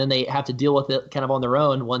then they have to deal with it kind of on their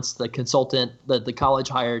own once the consultant that the college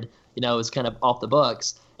hired, is kind of off the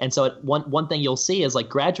books. And so one thing you'll see is like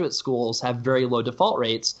graduate schools have very low default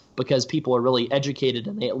rates because people are really educated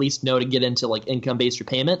and they at least know to get into like income-based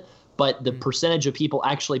repayment. But the percentage of people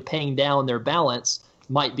actually paying down their balance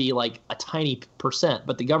might be like a tiny percent.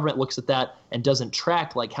 But the government looks at that and doesn't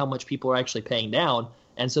track like how much people are actually paying down.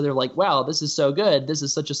 And so they're like, wow, this is so good. This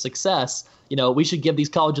is such a success. We should give these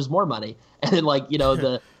colleges more money. And then like,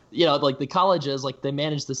 like the colleges, like they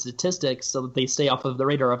manage the statistics so that they stay off of the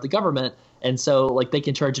radar of the government. And so like they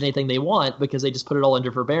can charge anything they want because they just put it all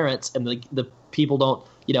under forbearance, and the people don't,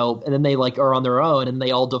 and then they like are on their own and they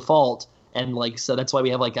all default. And like, so that's why we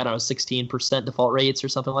have like, I don't know, 16% default rates or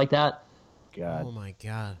something like that. God. Oh my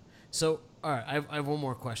God. So, all right, I have one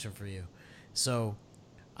more question for you. So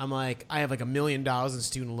I have like $1 million in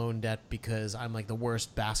student loan debt because I'm like the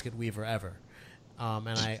worst basket weaver ever.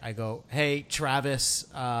 And I go, hey, Travis,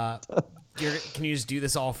 can you just do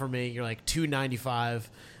this all for me? You're like $295.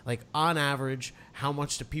 Like on average, how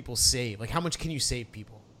much do people save? Like how much can you save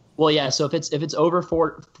people? Well, yeah. So if it's over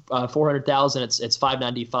 400,000, it's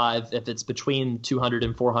 $595. If it's between 200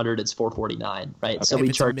 and 400, it's $449. Right. Okay. So if we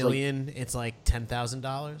it's charge $1 million, it's like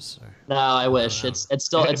 $10,000. No, I wish it's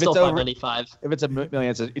still $595. If it's $1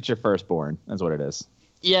 million, it's your firstborn. That's what it is.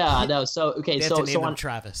 Yeah, no. So okay, they have to name them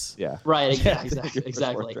Travis. Yeah, right.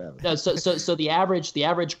 Exactly. No, so the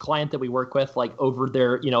average client that we work with, like over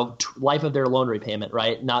their life of their loan repayment,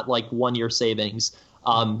 right? Not like 1 year savings,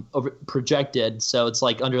 over projected. So it's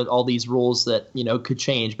like under all these rules that could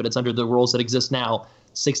change, but it's under the rules that exist now.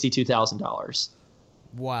 $62,000.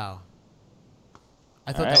 Wow.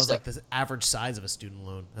 I thought that was like the average size of a student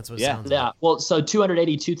loan. That's what it sounds like. Yeah. Well, so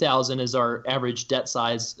 $282,000 is our average debt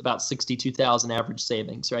size, about $62,000 average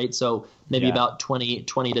savings, right? So maybe about 20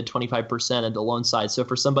 to 25% of the loan size. So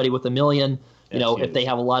for somebody with $1 million, if they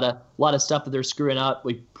have a lot of stuff that they're screwing up,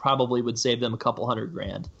 we probably would save them a couple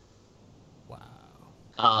 $100,000.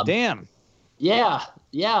 Wow. Damn. Yeah.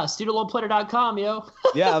 StudentLoanPlanner.com, yo.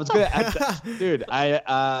 Yeah, I was good. Dude,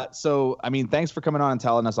 so I mean, thanks for coming on and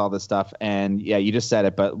telling us all this stuff. And yeah, you just said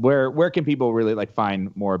it, but where can people really like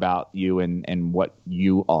find more about you and what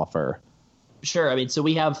you offer? Sure. I mean, so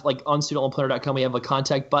we have like on StudentLoanPlanner.com, we have a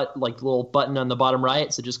contact little button on the bottom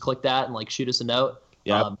right. So just click that and like shoot us a note.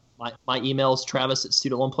 Yeah. My email is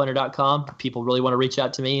Travis@StudentLoanPlanner.com. If people really want to reach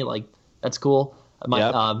out to me, like that's cool.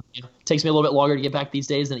 It takes me a little bit longer to get back these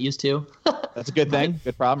days than it used to. That's a good thing.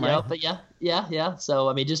 Good problem, right? But yeah. So,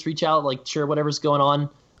 I mean, just reach out, like, sure, whatever's going on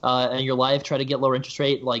in your life, try to get lower interest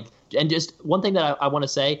rate. Like, and just one thing that I want to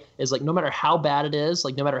say is, like, no matter how bad it is,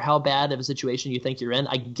 like, no matter how bad of a situation you think you're in,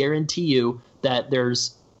 I guarantee you that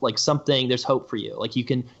there's, like, there's hope for you. Like, you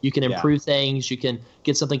can improve things. You can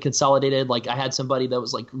get something consolidated. Like, I had somebody that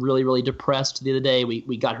was, like, really, really depressed the other day.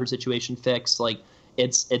 We got her situation fixed. Like,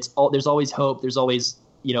 there's always hope. There's always,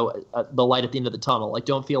 the light at the end of the tunnel. Like,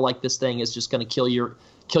 don't feel like this thing is just going to kill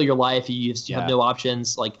your life. You have no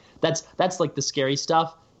options. Like that's like the scary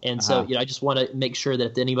stuff. And so, I just want to make sure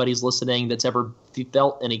that if anybody's listening that's ever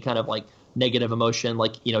felt any kind of like negative emotion,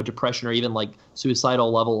 like, depression or even like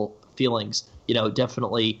suicidal level feelings,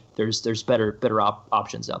 definitely there's better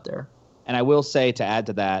options out there. And I will say, to add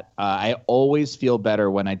to that, I always feel better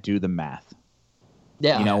when I do the math.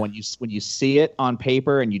 Yeah. When you see it on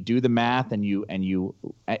paper and you do the math and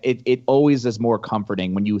it always is more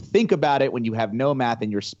comforting. When you think about it, when you have no math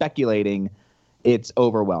and you're speculating, it's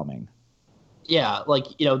overwhelming. Yeah. Like,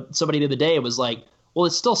 somebody the other day was like, well,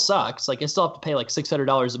 it still sucks. Like, I still have to pay like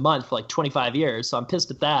 $600 a month for like 25 years. So I'm pissed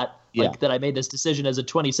at that. Like that I made this decision as a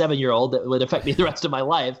 27-year-old that would affect me the rest of my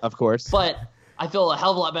life. Of course. But I feel a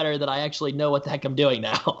hell of a lot better that I actually know what the heck I'm doing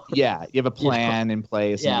now. Yeah, you have a plan in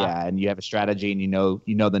place, and you have a strategy, and you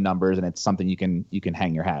know the numbers, and it's something you can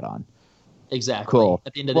hang your hat on. Exactly. Cool.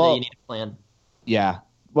 At the end of the day, you need a plan. Yeah.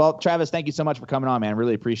 Well, Travis, thank you so much for coming on, man.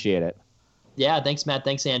 Really appreciate it. Yeah, thanks, Matt.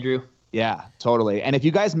 Thanks, Andrew. Yeah, totally. And if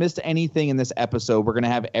you guys missed anything in this episode, we're going to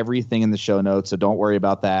have everything in the show notes, so don't worry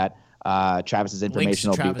about that. Travis's information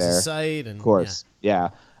will be there. Site and, of course, yeah.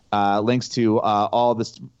 Links to all the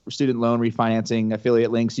student loan refinancing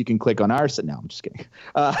affiliate links. You can click on ours. No, I'm just kidding.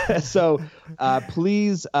 So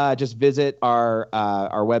please just visit our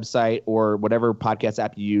website or whatever podcast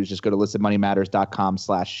app you use. Just go to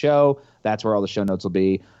listenmoneymatters.com/show. That's where all the show notes will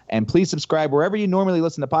be. And please subscribe wherever you normally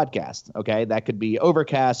listen to podcasts. Okay, that could be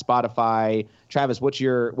Overcast, Spotify. Travis, what's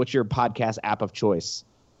your podcast app of choice?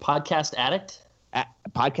 Podcast Addict.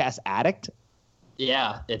 Podcast Addict.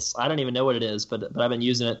 Yeah, I don't even know what it is, but I've been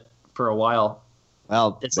using it for a while.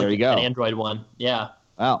 Well, it's there like you go. An Android one. Yeah.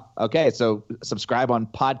 Well, okay. So subscribe on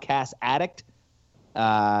Podcast Addict.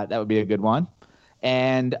 That would be a good one.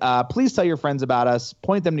 And please tell your friends about us.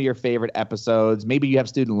 Point them to your favorite episodes. Maybe you have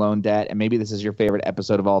student loan debt, and maybe this is your favorite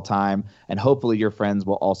episode of all time. And hopefully your friends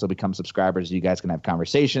will also become subscribers. You guys can have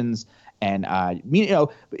conversations. And,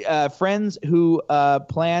 friends who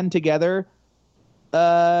plan together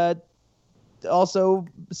also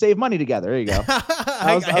save money together. There you go.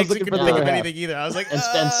 I was looking couldn't think of anything either. I was like, and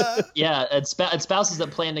spouses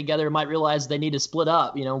that plan together might realize they need to split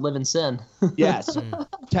up, live in sin. Yes,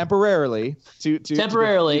 temporarily to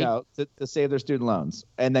save their student loans,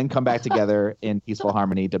 and then come back together in peaceful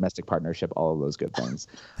harmony, domestic partnership, all of those good things.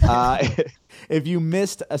 If you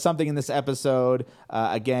missed something in this episode,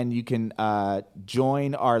 again, you can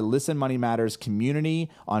join our Listen Money Matters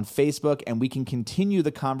community on Facebook, and we can continue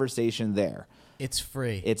the conversation there. It's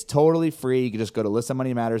free. It's totally free. You can just go to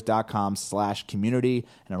listenmoneymatters.com/community,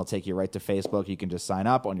 and it'll take you right to Facebook. You can just sign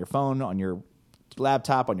up on your phone, on your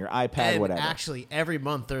laptop, on your iPad, and whatever. Actually, every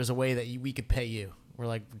month there's a way that we could pay you. We're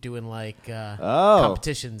like doing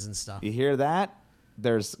competitions and stuff. You hear that?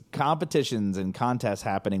 There's competitions and contests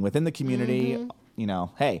happening within the community.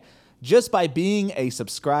 Mm-hmm. Hey, just by being a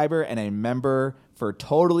subscriber and a member for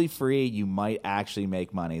totally free, you might actually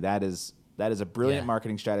make money. That is a brilliant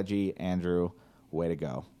marketing strategy, Andrew. Way to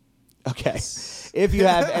go. Okay. If you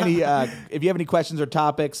have any questions or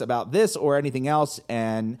topics about this or anything else,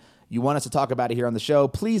 and you want us to talk about it here on the show,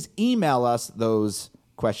 please email us those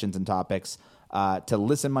questions and topics to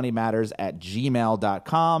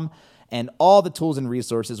listenmoneymatters@gmail.com. And all the tools and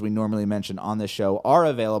resources we normally mention on this show are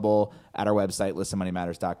available at our website,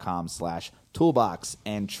 listenmoneymatters.com/toolbox.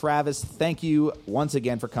 And Travis, thank you once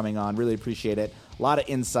again for coming on. Really appreciate it. A lot of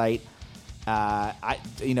insight.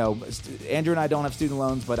 Andrew and I don't have student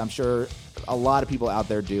loans, but I'm sure a lot of people out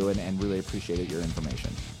there do, and really appreciated your information.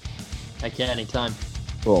 I can anytime.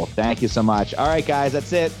 Cool. Thank you so much. All right, guys,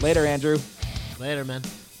 that's it. Later, Andrew. Later, man.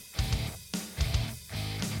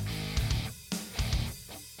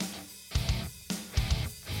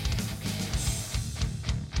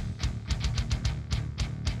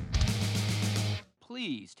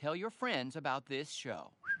 Please tell your friends about this show.